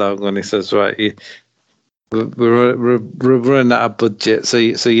of dialogue when he says, "Right, we're running out of budget, so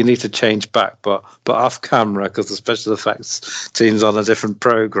you need to change back, but off camera because the special effects team's on a different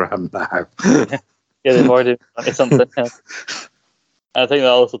program now." Yeah, they've already done something else. I think that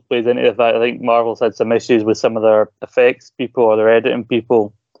also plays into the fact I think Marvel's had some issues with some of their effects people or their editing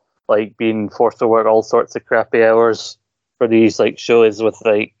people, like being forced to work all sorts of crappy hours for these like shows with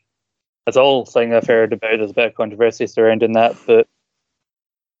like. That's the whole thing I've heard about. There's a bit of controversy surrounding that, but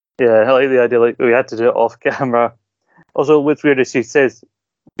yeah, I like the idea. Like we had to do it off camera. Also, what's weird is she addresses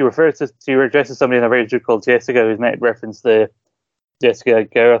somebody in a radio called Jessica, who's meant to reference the Jessica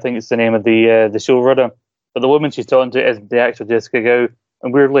Gao. I think it's the name of the showrunner. But the woman she's talking to isn't the actual Jessica Gao,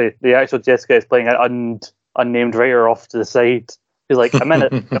 and weirdly, the actual Jessica is playing an unnamed writer off to the side. She's like, "A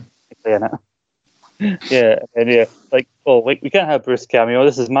minute, in it." Yeah, and yeah, like, oh, wait, we can't have Bruce cameo.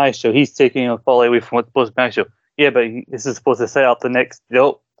 This is my show. He's taking a fall away from what's supposed to be my show. Yeah, but this is supposed to set up the next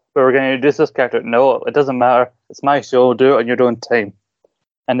where we're going to introduce this character. No, it doesn't matter. It's my show. Do it on your own time.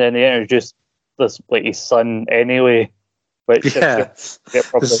 And then they introduce this like his son anyway. Which this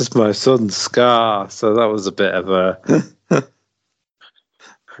is my son's Scar. So that was a bit of a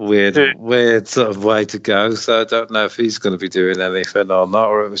weird sort of way to go. So I don't know if he's going to be doing anything or not,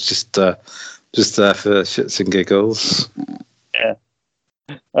 or it was just there for shits and giggles. Yeah,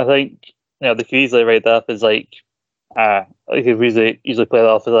 I think they could easily write that up as like you could easily play that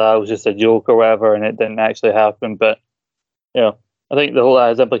off as that was just a joke or whatever, and it didn't actually happen. But I think the whole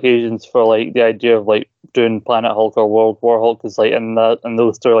has implications for like the idea of like doing Planet Hulk or World War Hulk is like in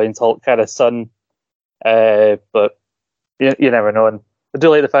those storylines Hulk had a son, but you never know. And I do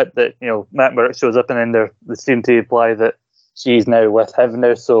like the fact that Matt Murdock shows up and then they seem to imply that she's now with him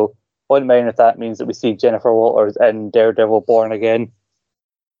now, so. I wouldn't mind if that means that we see Jennifer Walters in Daredevil Born Again.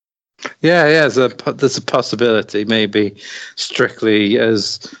 Yeah, there's a possibility, maybe strictly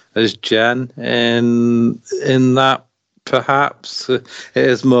as Jen in that, perhaps. It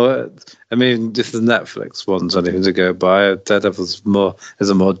is more. I mean, if the Netflix one's anything to go by, Daredevil's is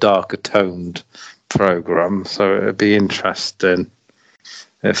a more darker toned program, so it'd be interesting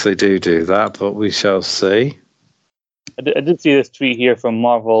if they do that, but we shall see. I did see this tweet here from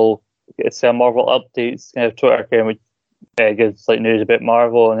Marvel. It's a Marvel updates kind of Twitter account, which gives like news about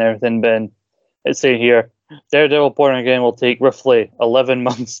Marvel and everything. But it's saying here, Daredevil Born Again will take roughly 11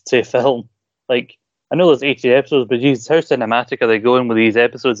 months to film. Like, I know there's 80 episodes, but geez, how cinematic are they going with these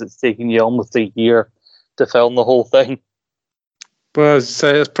episodes? It's taking you almost a year to film the whole thing. Well, I'd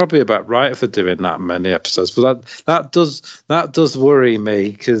say it's probably about right for doing that many episodes, but that does worry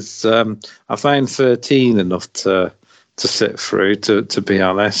me because I find 13 enough to sit through. To be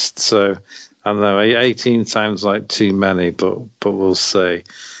honest, so I know 18 sounds like too many, but we'll see.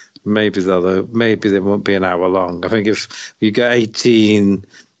 Maybe they won't be an hour long. I think if you get 18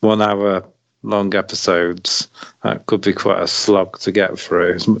 1 hour long episodes, that could be quite a slog to get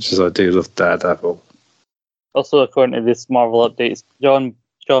through. As much as I do love Daredevil. Also, according to this Marvel updates, John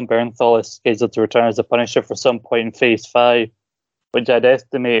Bernthal is scheduled to return as the Punisher for some point in Phase 5, which I'd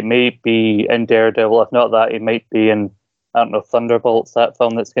estimate may be in Daredevil. If not that, it might be in, I don't know, Thunderbolts, that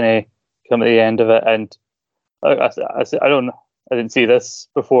film that's going to come at the end of it. And I didn't see this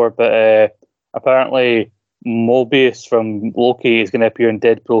before, but apparently Mobius from Loki is going to appear in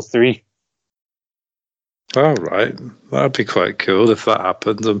Deadpool 3. Oh, right. That'd be quite cool if that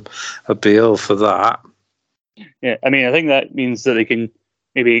happened. I'd be all for that. Yeah, I mean, I think that means that they can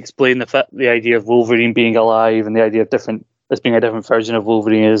maybe explain the idea of Wolverine being alive and the idea of this being a different version of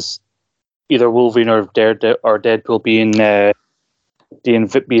Wolverine is either Wolverine or Deadpool being buried,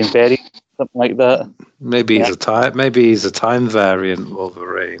 something like that. Maybe he's a time variant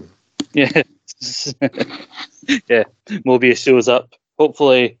Wolverine. Yeah, yeah. Mobius shows up.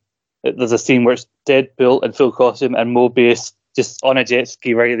 Hopefully, there's a scene where it's Deadpool in full costume and Mobius just on a jet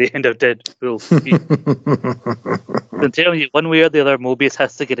ski right at the end of Deadpool. I'm telling you, one way or the other, Mobius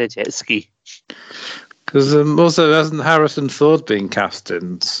has to get a jet ski. Because also, hasn't Harrison Ford been cast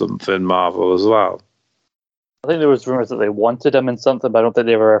in something Marvel as well? I think there was rumours that they wanted him in something, but I don't think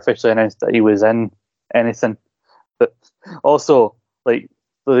they ever officially announced that he was in anything. But also, like,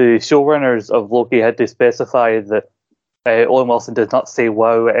 the showrunners of Loki had to specify that Owen Wilson did not say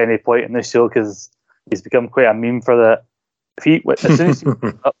 "wow" at any point in the show because he's become quite a meme for that. As soon as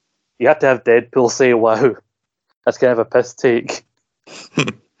you have to have Deadpool say "wow," that's kind of a piss take.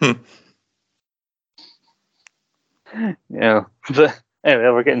 Yeah, but anyway,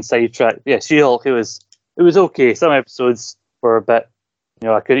 we're getting sidetracked. Yeah, She-Hulk. It was okay. Some episodes were a bit,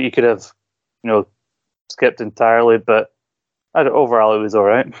 you could have, skipped entirely, but overall it was all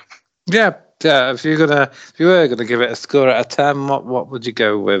right. Yeah. If you were gonna give it a score out of 10, what would you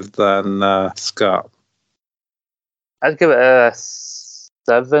go with then, Scott? I'd give it a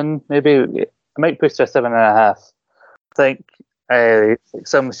 7, maybe. I might push to a 7.5. I think like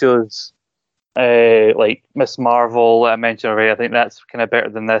some shows, like Miss Marvel that I mentioned already, I think that's kind of better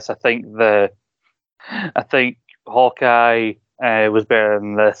than this. I think Hawkeye was better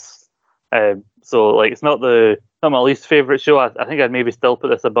than this. So like it's not my least favorite show. I think I'd maybe still put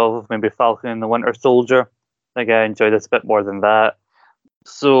this above maybe Falcon and the Winter Soldier. I think I enjoyed this a bit more than that.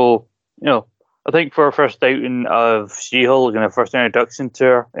 So I think for a first outing of She-Hulk and a first introduction to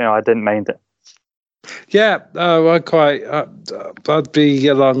her, I didn't mind it. Yeah, I'd be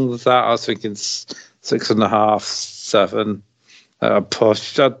along with that. I was thinking 6.5, 7.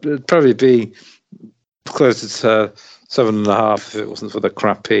 Push. I'd probably be closer to 7.5 if it wasn't for the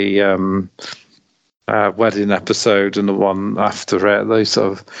crappy wedding episode and the one after it. They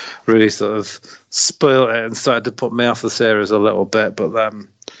really spoiled it and started to put me off the series a little bit. But then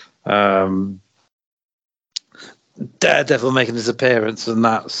Daredevil making his appearance and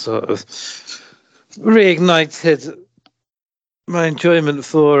that sort of reignited my enjoyment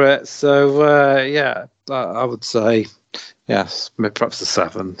for it. So I would say yes, perhaps a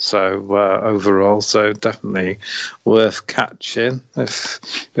 7. So overall, so definitely worth catching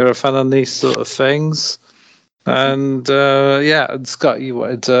if you're a fan of these sort of things. And and Scott, you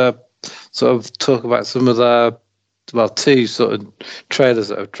wanted to sort of talk about some of the 2 sort of trailers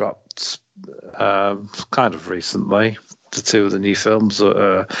that have dropped kind of recently. The 2 of the new films that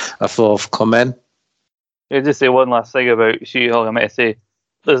are forthcoming. Yeah, just say one last thing about She-Hulk. I might say,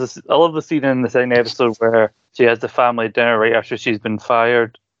 I love the scene in the second episode where she has the family dinner right after she's been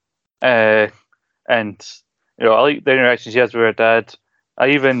fired, and I like the interaction she has with her dad.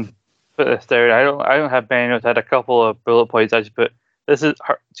 I even put this down. I don't have many notes. I had a couple of bullet points. I just put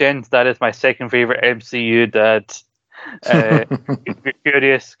Jen's dad is my second favorite MCU dad. If you're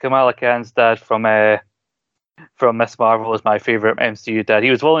curious, Kamala Khan's dad from Miss Marvel is my favorite MCU dad.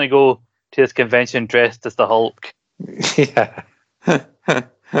 He was willing to go to his convention dressed as the Hulk. Yeah.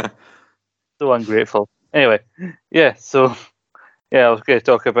 So ungrateful. Anyway, I was going to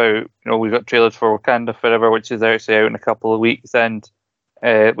talk about, we got trailers for Wakanda Forever, which is actually out in a couple of weeks, and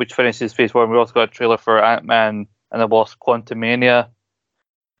which finishes Phase 1. We also got a trailer for Ant-Man and the Wasp: Quantumania,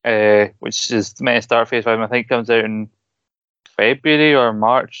 which is meant to start Phase 5. I think comes out in February or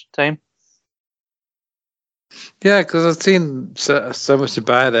March time. Yeah, because I've seen so much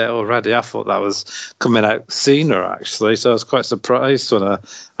about it already. I thought that was coming out sooner, actually. So I was quite surprised when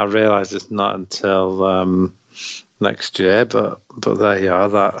I realised it's not until next year. But there you are.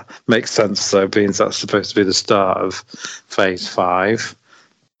 That makes sense, though, being that's supposed to be the start of Phase 5.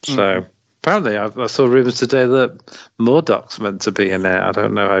 So apparently I saw rumours today that Murdoch's meant to be in it. I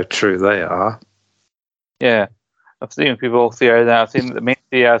don't know how true they are. Yeah, I've seen people theory that. I've seen the main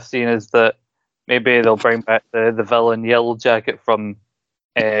theory I've seen is that maybe they'll bring back the villain Yellow Jacket from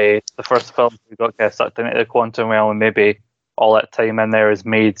the first film. We got kind of sucked into the quantum realm, and maybe all that time in there has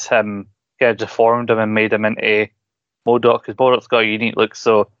made him kind of deformed him and made him into MODOK, because MODOK's got a unique look.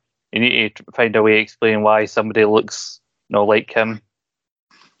 So you need to find a way to explain why somebody looks like him.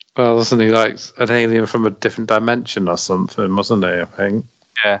 Well, wasn't he like an alien from a different dimension or something? Wasn't he? I think.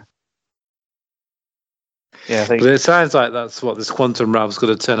 Yeah. Yeah, I think. But it sounds like that's what this quantum realm's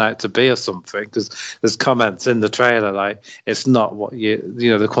going to turn out to be or something, because there's comments in the trailer like it's not what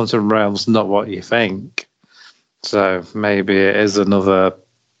the quantum realm's not what you think. So maybe it is another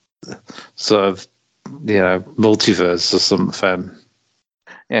sort of, multiverse or something.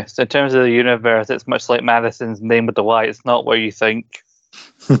 Yes, in terms of the universe, it's much like Madison's Name with the Y. It's not where you think.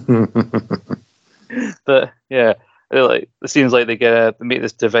 But yeah. It seems like they make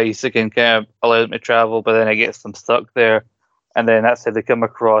this device that can kind of allow them to travel, but then it gets them stuck there, and then that's how they come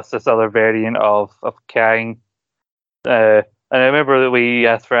across this other variant of Kang. And I remember that we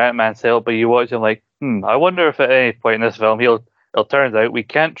asked for Ant-Man's help, but you watch him like, I wonder if at any point in this film it'll turn out we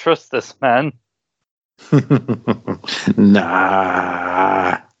can't trust this man.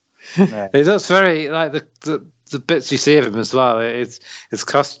 Nah. It looks very like the bits you see of him as well. It's his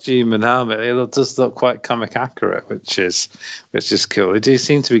costume and helmet. It does look quite comic accurate, which is cool. They do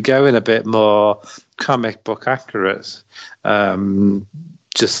seem to be going a bit more comic book accurate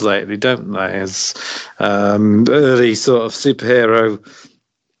just lately, don't they? As early sort of superhero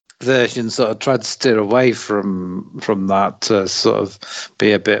versions sort of tried to steer away from that to sort of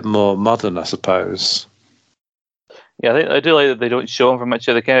be a bit more modern, I suppose. Yeah, I do like that they don't show him for much.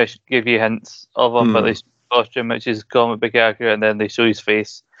 They kind of give you hints of him, but they show costume, which is comic book accurate, and then they show his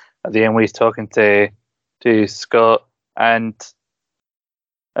face at the end when he's talking to Scott. And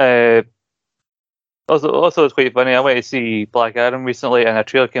also it's quite funny. I went to see Black Adam recently, and a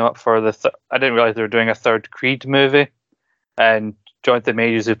trailer came up for I didn't realize they were doing a third Creed movie, and Jonathan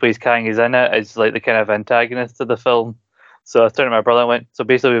Majors, who plays Kang, is in it. Is like the kind of antagonist of the film. So I turned to my brother and went, so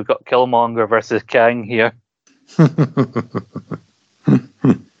basically we've got Killmonger versus Kang here.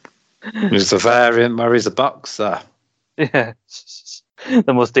 He's a variant where he's a boxer. Yeah,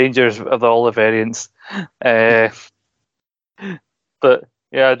 the most dangerous of all the variants. But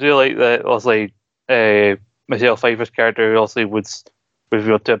yeah, I do like that. Also, Michelle Pfeiffer's character, who also was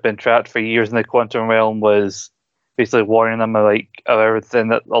revealed to have been trapped for years in the quantum realm, was basically warning them of everything,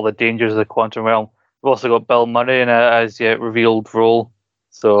 that all the dangers of the quantum realm. We've also got Bill Murray in a as yet revealed role,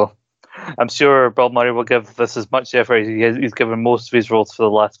 so I'm sure Bill Murray will give this as much effort as he's given most of his roles for the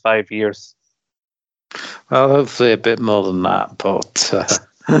last 5 years. Well, hopefully a bit more than that, but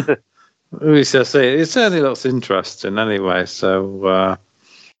we shall see. It certainly looks interesting anyway, so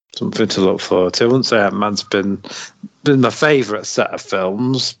something to look forward to. I wouldn't say Ant-Man's been my favourite set of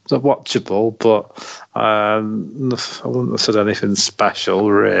films. They're watchable, but I wouldn't have said anything special,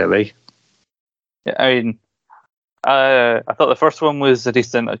 really. Yeah, I mean, I thought the first one was a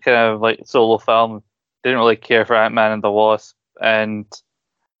decent kind of like solo film. Didn't really care for Ant-Man and the Wasp, and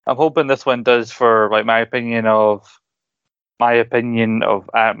I'm hoping this one does for like my opinion of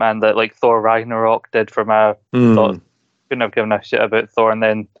Ant-Man that like Thor Ragnarok did for my thoughts. Couldn't have given a shit about Thor, and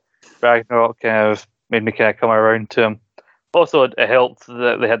then Ragnarok kind of made me kind of come around to him. Also, it helped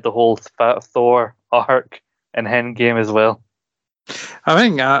that they had the whole Thor arc in Endgame as well. I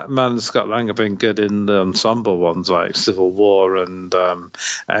think Ant-Man and Scott Lang have been good in the ensemble ones like Civil War and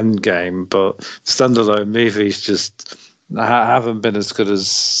Endgame, but standalone movies just haven't been as good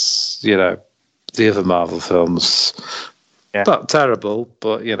as the other Marvel films. Yeah. Not terrible,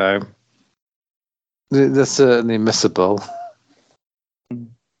 but they're certainly missable.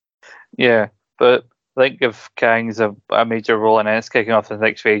 Yeah, but I think if Kang's a major role in it, it's kicking off the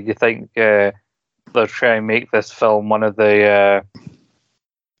next phase. You think they're trying to make this film one of the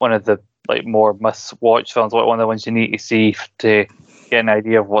like more must-watch films, like one of the ones you need to see to get an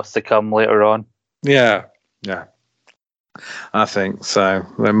idea of what's to come later on. Yeah. I think so.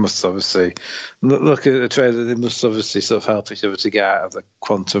 They must obviously look at the trailer. They must obviously sort of help each other to get out of the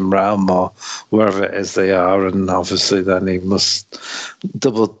quantum realm or wherever it is they are, and obviously then he must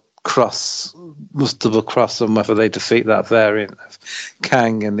double cross them whether they defeat that variant of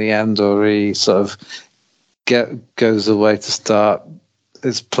Kang in the end, or he sort of goes away to start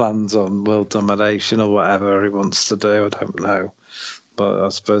his plans on world domination or whatever he wants to do. I don't know, but I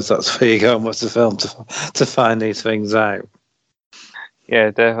suppose that's where you go and watch the film to find these things out.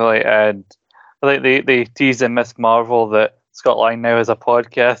 Yeah, definitely. And I think they tease in Miss Marvel that Scott Lang now has a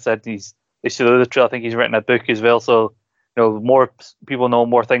podcast, and they show the trailer. I think he's written a book as well, so more people know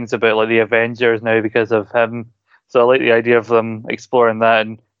more things about like the Avengers now because of him. So I like the idea of them exploring that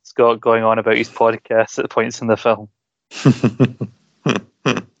and Scott going on about his podcast at points in the film.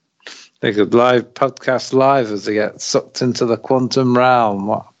 They could podcast live as they get sucked into the quantum realm.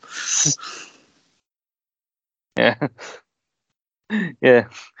 What? Yeah. Yeah.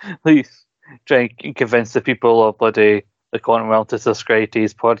 Please try and convince the people of the quantum realm to subscribe to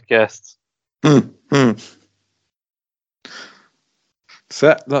his podcasts.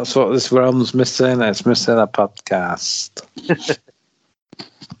 So that's what this realm's missing. It's missing a podcast.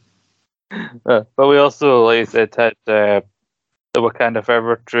 But we also, like I said, had the Wakanda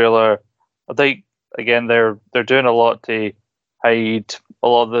Forever trailer. I think again they're doing a lot to hide a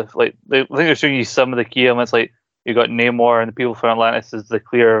lot of the I think they're showing you some of the key elements. Like you got Namor and the people from Atlantis as the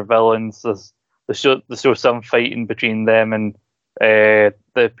clear villains. They show some fighting between them and the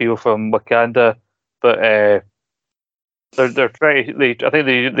people from Wakanda, but they're trying. I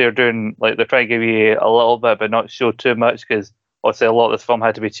think they're doing they're trying to give you a little bit, but not show too much because obviously a lot of this film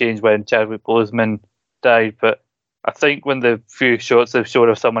had to be changed when Chadwick Boseman died. But I think when the few shots they've showed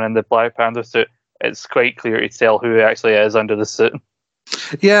of someone in the Black Panther suit, it's quite clear to tell who actually is under the suit.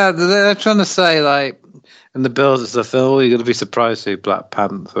 Yeah, they're trying to say in the build of the film, you're going to be surprised who Black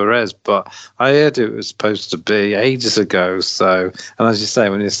Panther is. But I heard it was supposed to be ages ago. So, and as you say,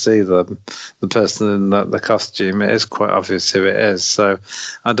 when you see the person in the costume, it is quite obvious who it is. So,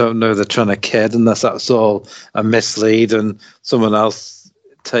 I don't know they're trying to kid unless that's all a mislead and someone else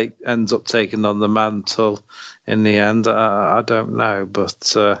ends up taking on the mantle in the end. I don't know,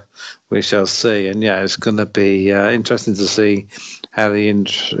 but we shall see. And yeah, it's going to be interesting to see how they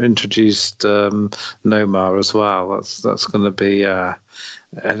introduced Nomar as well. That's going to be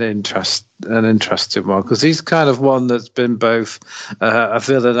an interesting one because he's kind of one that's been both a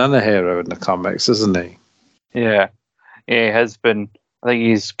villain and a hero in the comics, isn't he? Yeah, he has been. I think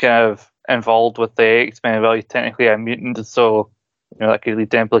he's kind of involved with the X-Men. Well, he's technically a mutant, so that could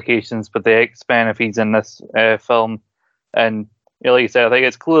lead to implications. But the X-Men, if he's in this film, and like you said, I think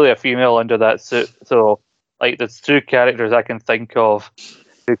it's clearly a female under that suit. So, there's two characters I can think of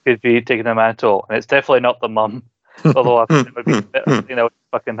who could be taking the mantle, and it's definitely not the mum. Although I think it would be,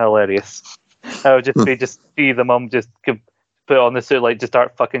 fucking hilarious. I would just see the mum just put on the suit, just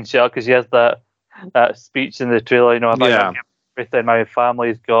start fucking shit because she has that speech in the trailer. About everything, my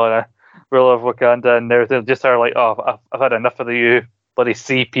family's gone. Ruler of Wakanda and everything. Just her I've had enough of you bloody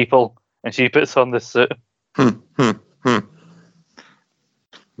sea people, and she puts on this suit.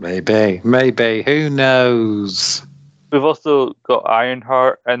 Maybe. Who knows? We've also got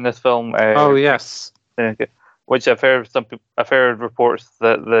Ironheart in this film. Oh yes, which I've heard reports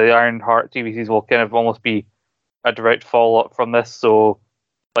that the Ironheart TV series will kind of almost be a direct follow up from this. So,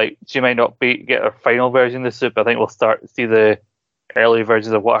 she might not get her final version of the suit, but I think we'll start to see the early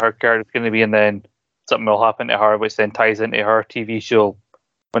versions of what her character is going to be, and then something will happen to her, which then ties into her TV show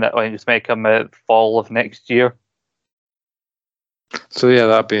when it may come out fall of next year. So yeah,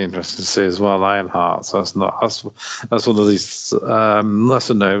 that'd be interesting to see as well. Ironheart. So that's one of these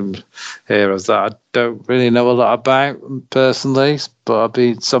lesser known heroes that I don't really know a lot about personally, but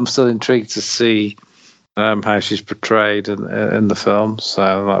I'm still intrigued to see how she's portrayed in the film.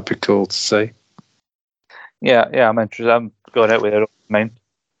 So that'd be cool to see. Yeah, I'm interested. I'm going out with it. I don't mind.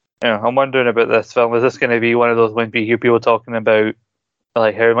 I'm wondering about this film. Is this going to be one of those when we hear people talking about how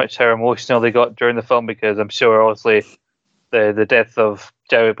emotional they got during the film? Because I'm sure, obviously, the death of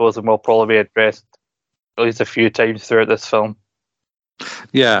Chadwick Boseman will probably be addressed at least a few times throughout this film.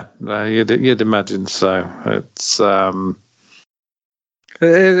 Yeah, you'd imagine so. It's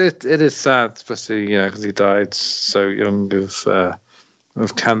it is sad, especially because he died so young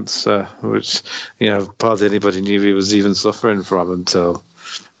of cancer, which hardly anybody knew he was even suffering from until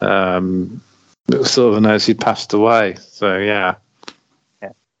it was sort of announced he passed away. So yeah.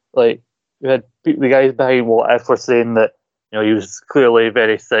 We had the guys behind What If were saying that he was clearly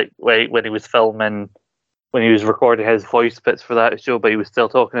very sick when he was filming, when he was recording his voice bits for that show, but he was still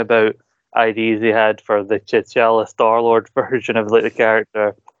talking about ideas he had for the T'Challa Star-Lord version of the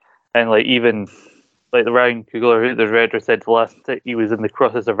character, and even the Ryan Coogler, the Redder, said last he was in the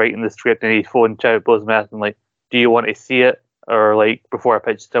process of writing the script, and he phoned Chadwick Boseman asking do you want to see it, or before I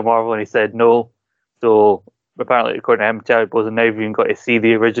pitched it to Marvel, and he said no. So apparently, according to him, Chadwick Boseman now even got to see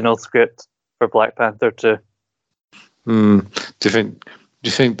the original script for Black Panther 2. Do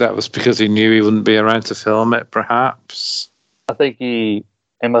you think that was because he knew he wouldn't be around to film it? Perhaps. I think he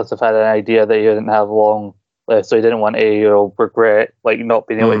must have had an idea that he didn't have long left, so he didn't want to regret not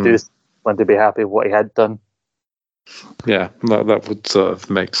being able to do something, want to be happy with what he had done. Yeah, that would sort of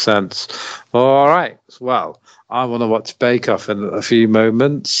make sense. All right. Well, I want to watch Bake Off in a few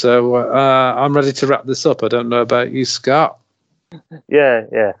moments, so I'm ready to wrap this up. I don't know about you, Scott.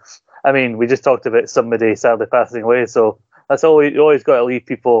 Yeah. I mean, we just talked about somebody sadly passing away, so that's all. You always got to leave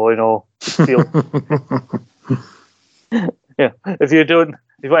people, feel. Yeah, if you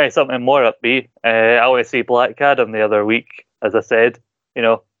want something more upbeat, I went to see Black Adam the other week. As I said,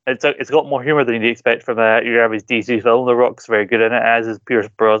 it's got more humor than you'd expect from your average DC film. The Rock's very good in it, as is Pierce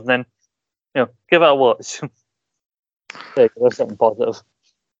Brosnan. Give it a watch. There's something positive.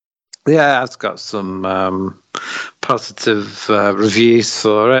 Yeah, it's got some positive reviews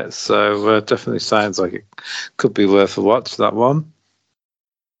for it, so definitely sounds like it could be worth a watch, that one.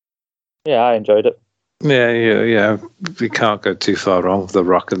 Yeah, I enjoyed it. Yeah. We can't go too far wrong with The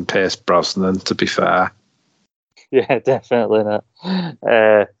Rock and Pierce Brosnan, to be fair. Yeah, definitely not.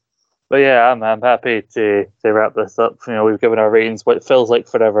 But yeah, I'm happy to wrap this up. We've given our ratings what feels like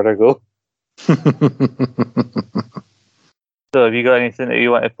forever ago. So have you got anything that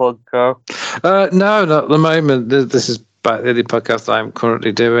you want to plug, Carl? No, not at the moment. This is the only podcast I'm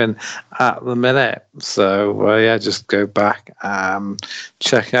currently doing at the minute. So just go back and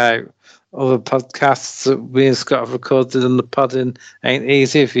check out other podcasts that we and Scott have recorded on the Podding Ain't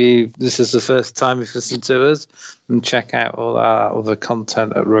Easy. If this is the first time you've listened to us, and check out all our other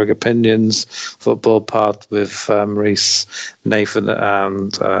content at Rogue Opinions, Football Pod with Reese, Nathan,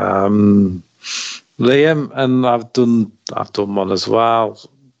 and Liam. And I've done one as well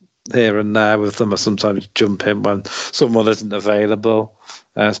here and there with them. I sometimes jump in when someone isn't available.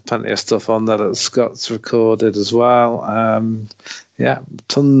 There's plenty of stuff on there that Scott's recorded as well.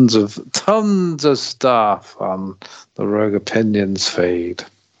 Tons of stuff on the Rogue Opinions feed.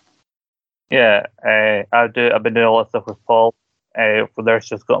 Yeah, I've been doing a lot of stuff with Paul for their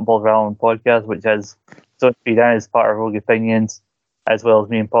Just Got Involved Around podcast, which has so feed in as part of Rogue Opinions, as well as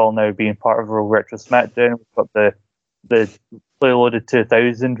me and Paul now being part of Rogue Retro Smackdown. We've got the Play Loaded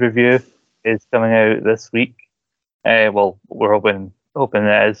 2000 review is coming out this week. Well, we're hoping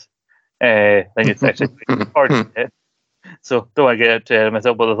it is. I think it's actually recorded it. So don't want to get into it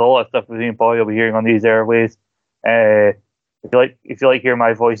myself, but there's a lot of stuff with me and Paul you'll be hearing on these airways. If you like hearing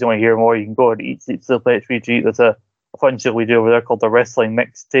my voice and want to hear more, you can go to Eat Sleep Still Play HVG. There's a fun show we do over there called the Wrestling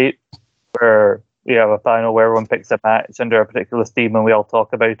Mixtape, where we have a panel where everyone picks a match under a particular theme and we all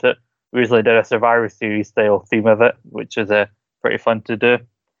talk about it. We recently did a Survivor Series style theme of it, which is pretty fun to do.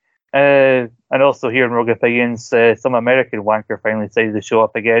 And also here in Rogue Opinions, some American wanker finally decided to show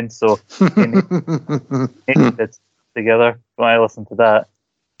up again, so it's together. When I listen to that,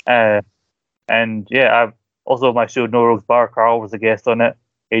 and yeah, I've also my show No Rogues Bar. Carl was a guest on it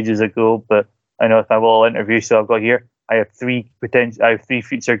ages ago, but I know it's my little interview show I've got here. I have three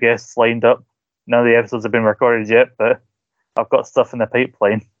future guests lined up. None of the episodes have been recorded yet, but I've got stuff in the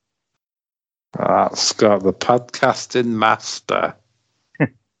pipeline. Scott, the podcasting master.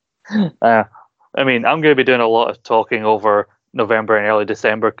 I mean, I'm going to be doing a lot of talking over November and early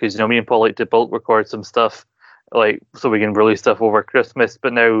December because me and Paul like to bulk record some stuff, so we can release stuff over Christmas.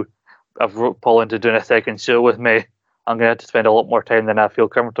 But now I've roped Paul into doing a second show with me. I'm going to have to spend a lot more time than I feel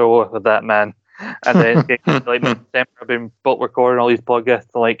comfortable with that man. And then December, I've been bulk recording all these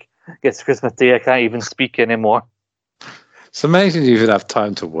podcasts. Gets Christmas Day, I can't even speak anymore. It's amazing you even have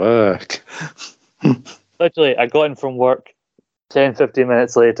time to work. Literally, I got in from work 10, 15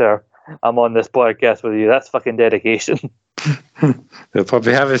 minutes later, I'm on this podcast with you. That's fucking dedication. He'll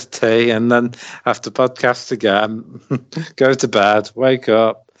probably have his tea and then have to podcast again, go to bed, wake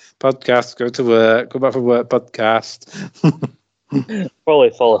up, podcast, go to work, go back from work, podcast. Probably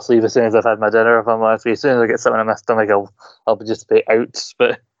fall asleep as soon as I've had my dinner, if I'm honest with you. As soon as I get something in my stomach, I'll just be out.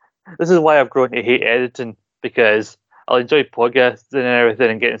 But this is why I've grown to hate editing, because I'll enjoy podcasting and everything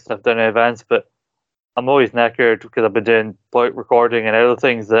and getting stuff done in advance, but I'm always knackered because I've been doing recording and other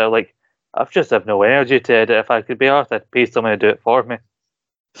things that are I just have no energy to edit. If I could be asked, I'd pay someone to do it for me.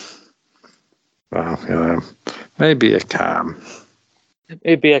 Well, maybe I can.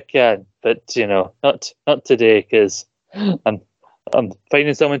 Maybe I can, but not today, because I'm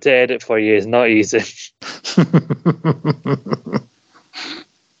finding someone to edit for you is not easy.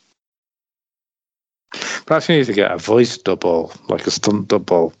 Perhaps you need to get a voice double, like a stunt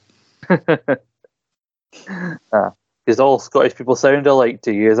double. Because all Scottish people sound alike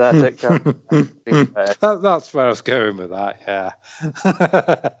to you, is that it? That's where I was going with that, yeah.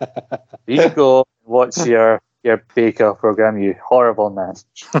 You go watch your your Baker program, you horrible man.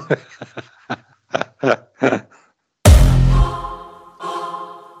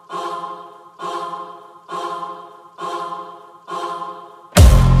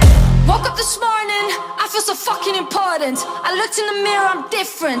 Woke up this morning, I feel so fucking important. I looked in the mirror, I'm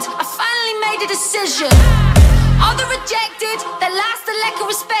different. I finally made a decision. All the rejected, they lost the lack of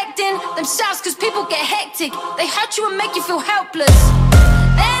respecting themselves, cause people get hectic. They hurt you and make you feel helpless.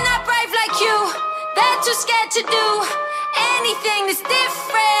 They're not brave like you, they're too scared to do anything that's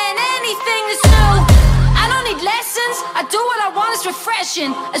different, anything that's new. I don't need lessons, I do what I want, it's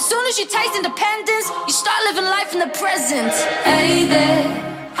refreshing. As soon as you taste independence, you start living life in the present. Hey there,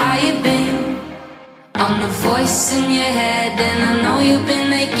 how you been? I'm the voice in your head and I know you've been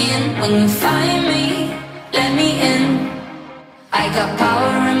making. When you find me, let me in. I got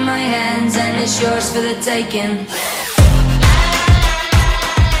power in my hands and it's yours for the taking.